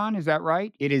Mastodon. Is that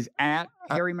right? It is at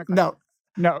Harry McCracken. No,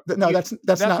 No, that's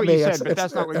that's not what me. you said, but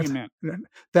that's not what you meant.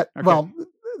 That Okay. well,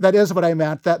 that is what I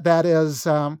meant. That is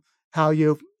how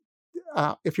you.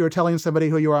 If you were telling somebody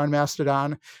who you are on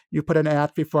Mastodon, you put an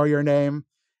at before your name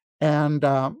and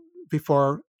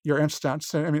before your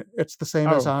instance. I mean, it's the same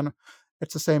as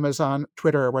on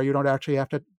Twitter, where you don't actually have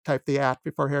to type the at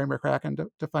before Harry McCracken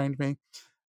to find me.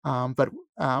 But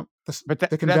that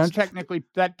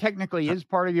technically is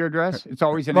part of your address. It's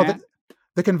always an at.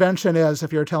 The convention is,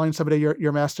 if you're telling somebody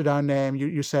your Mastodon name,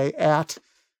 you say at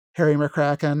Harry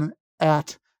McCracken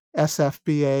at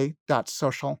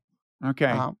sfba.social.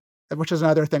 Okay. Which is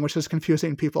another thing which is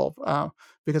confusing people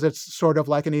because it's sort of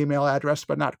like an email address,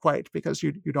 but not quite, because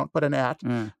you don't put an at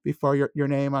before your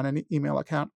name on an email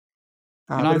account.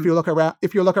 But if you look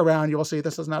around, you will see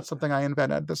this is not something I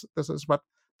invented. This is what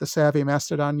the savvy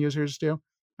Mastodon users do.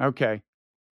 Okay.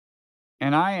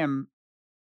 And I am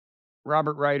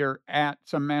Robert Writer at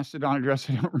some Mastodon address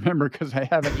I don't remember because I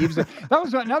haven't used it. That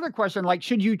was another question. Like,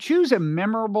 should you choose a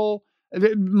memorable?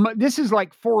 This is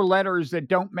like 4 letters that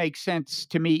don't make sense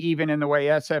to me, even in the way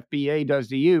SFBA does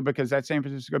to you, because that's San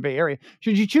Francisco Bay Area.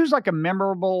 Should you choose like a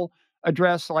memorable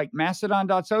address like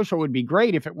mastodon.social would be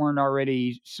great if it weren't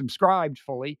already subscribed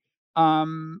fully.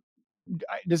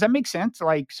 Does that make sense?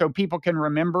 Like, so people can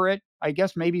remember it? I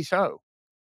guess maybe so.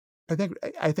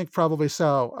 I think probably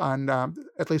so. And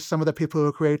at least some of the people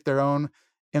who create their own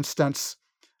instance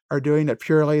are doing it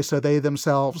purely so they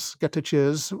themselves get to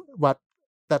choose what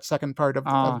that second part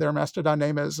of their Mastodon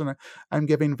name is. And I'm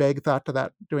giving vague thought to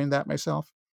that, doing that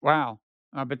myself. Wow.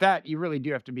 But that, you really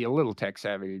do have to be a little tech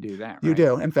savvy to do that, right? You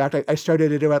do. In fact, I started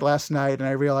to do it last night, and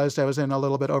I realized I was in a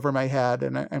little bit over my head,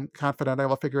 and I'm confident I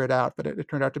will figure it out. But it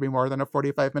turned out to be more than a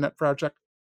 45-minute project.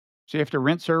 So you have to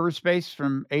rent server space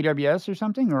from AWS or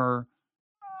something, or?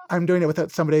 I'm doing it with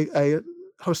a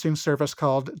hosting service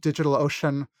called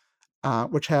DigitalOcean,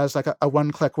 which has like a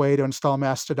one-click way to install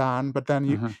Mastodon. But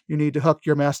then you need to hook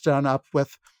your Mastodon up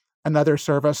with another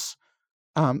service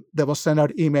that will send out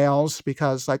emails,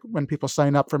 because like when people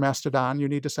sign up for Mastodon, you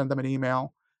need to send them an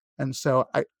email. And so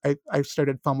I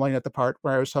started fumbling at the part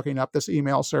where I was hooking up this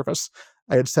email service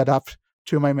I had set up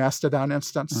to my Mastodon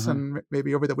instance, and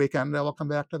maybe over the weekend I will come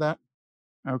back to that.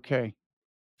 Okay.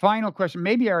 Final question.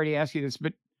 Maybe I already asked you this,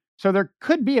 but so there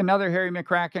could be another Harry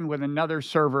McCracken with another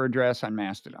server address on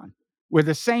Mastodon with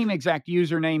the same exact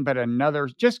username, but another,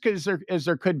 just because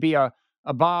there could be a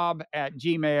Bob at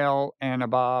Gmail and a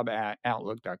Bob at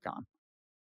Outlook.com.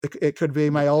 It could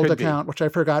be my old account, which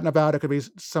I've forgotten about. It could be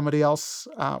somebody else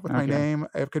with my name.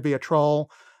 It could be a troll.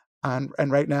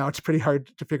 And right now it's pretty hard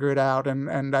to figure it out.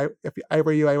 And if I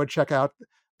were you, I would check out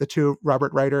the 2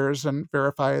 Robert Writers and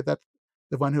verify that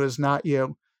the one who is not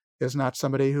you is not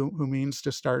somebody who means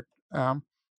to start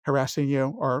harassing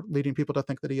you or leading people to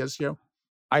think that he is you.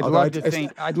 I'd love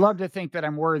to think that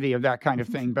I'm worthy of that kind of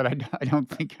thing, but I don't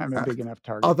think I'm a big enough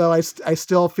target. Although I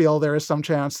still feel there is some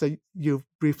chance that you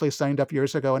briefly signed up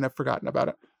years ago and have forgotten about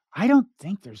it. I don't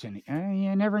think there's any.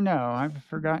 You never know. I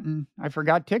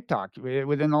forgot TikTok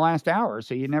within the last hour,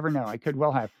 so you never know. I could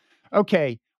well have.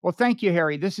 Okay. Well, thank you,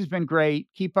 Harry. This has been great.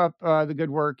 Keep up the good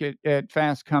work at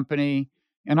Fast Company.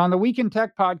 And on the Week in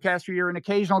Tech podcast, where you're an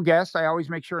occasional guest, I always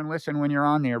make sure and listen when you're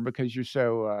on there, because you're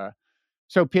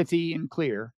so pithy and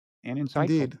clear and insightful.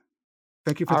 Indeed.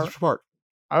 Thank you for the support.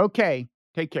 Okay.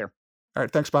 Take care. All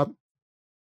right. Thanks, Bob.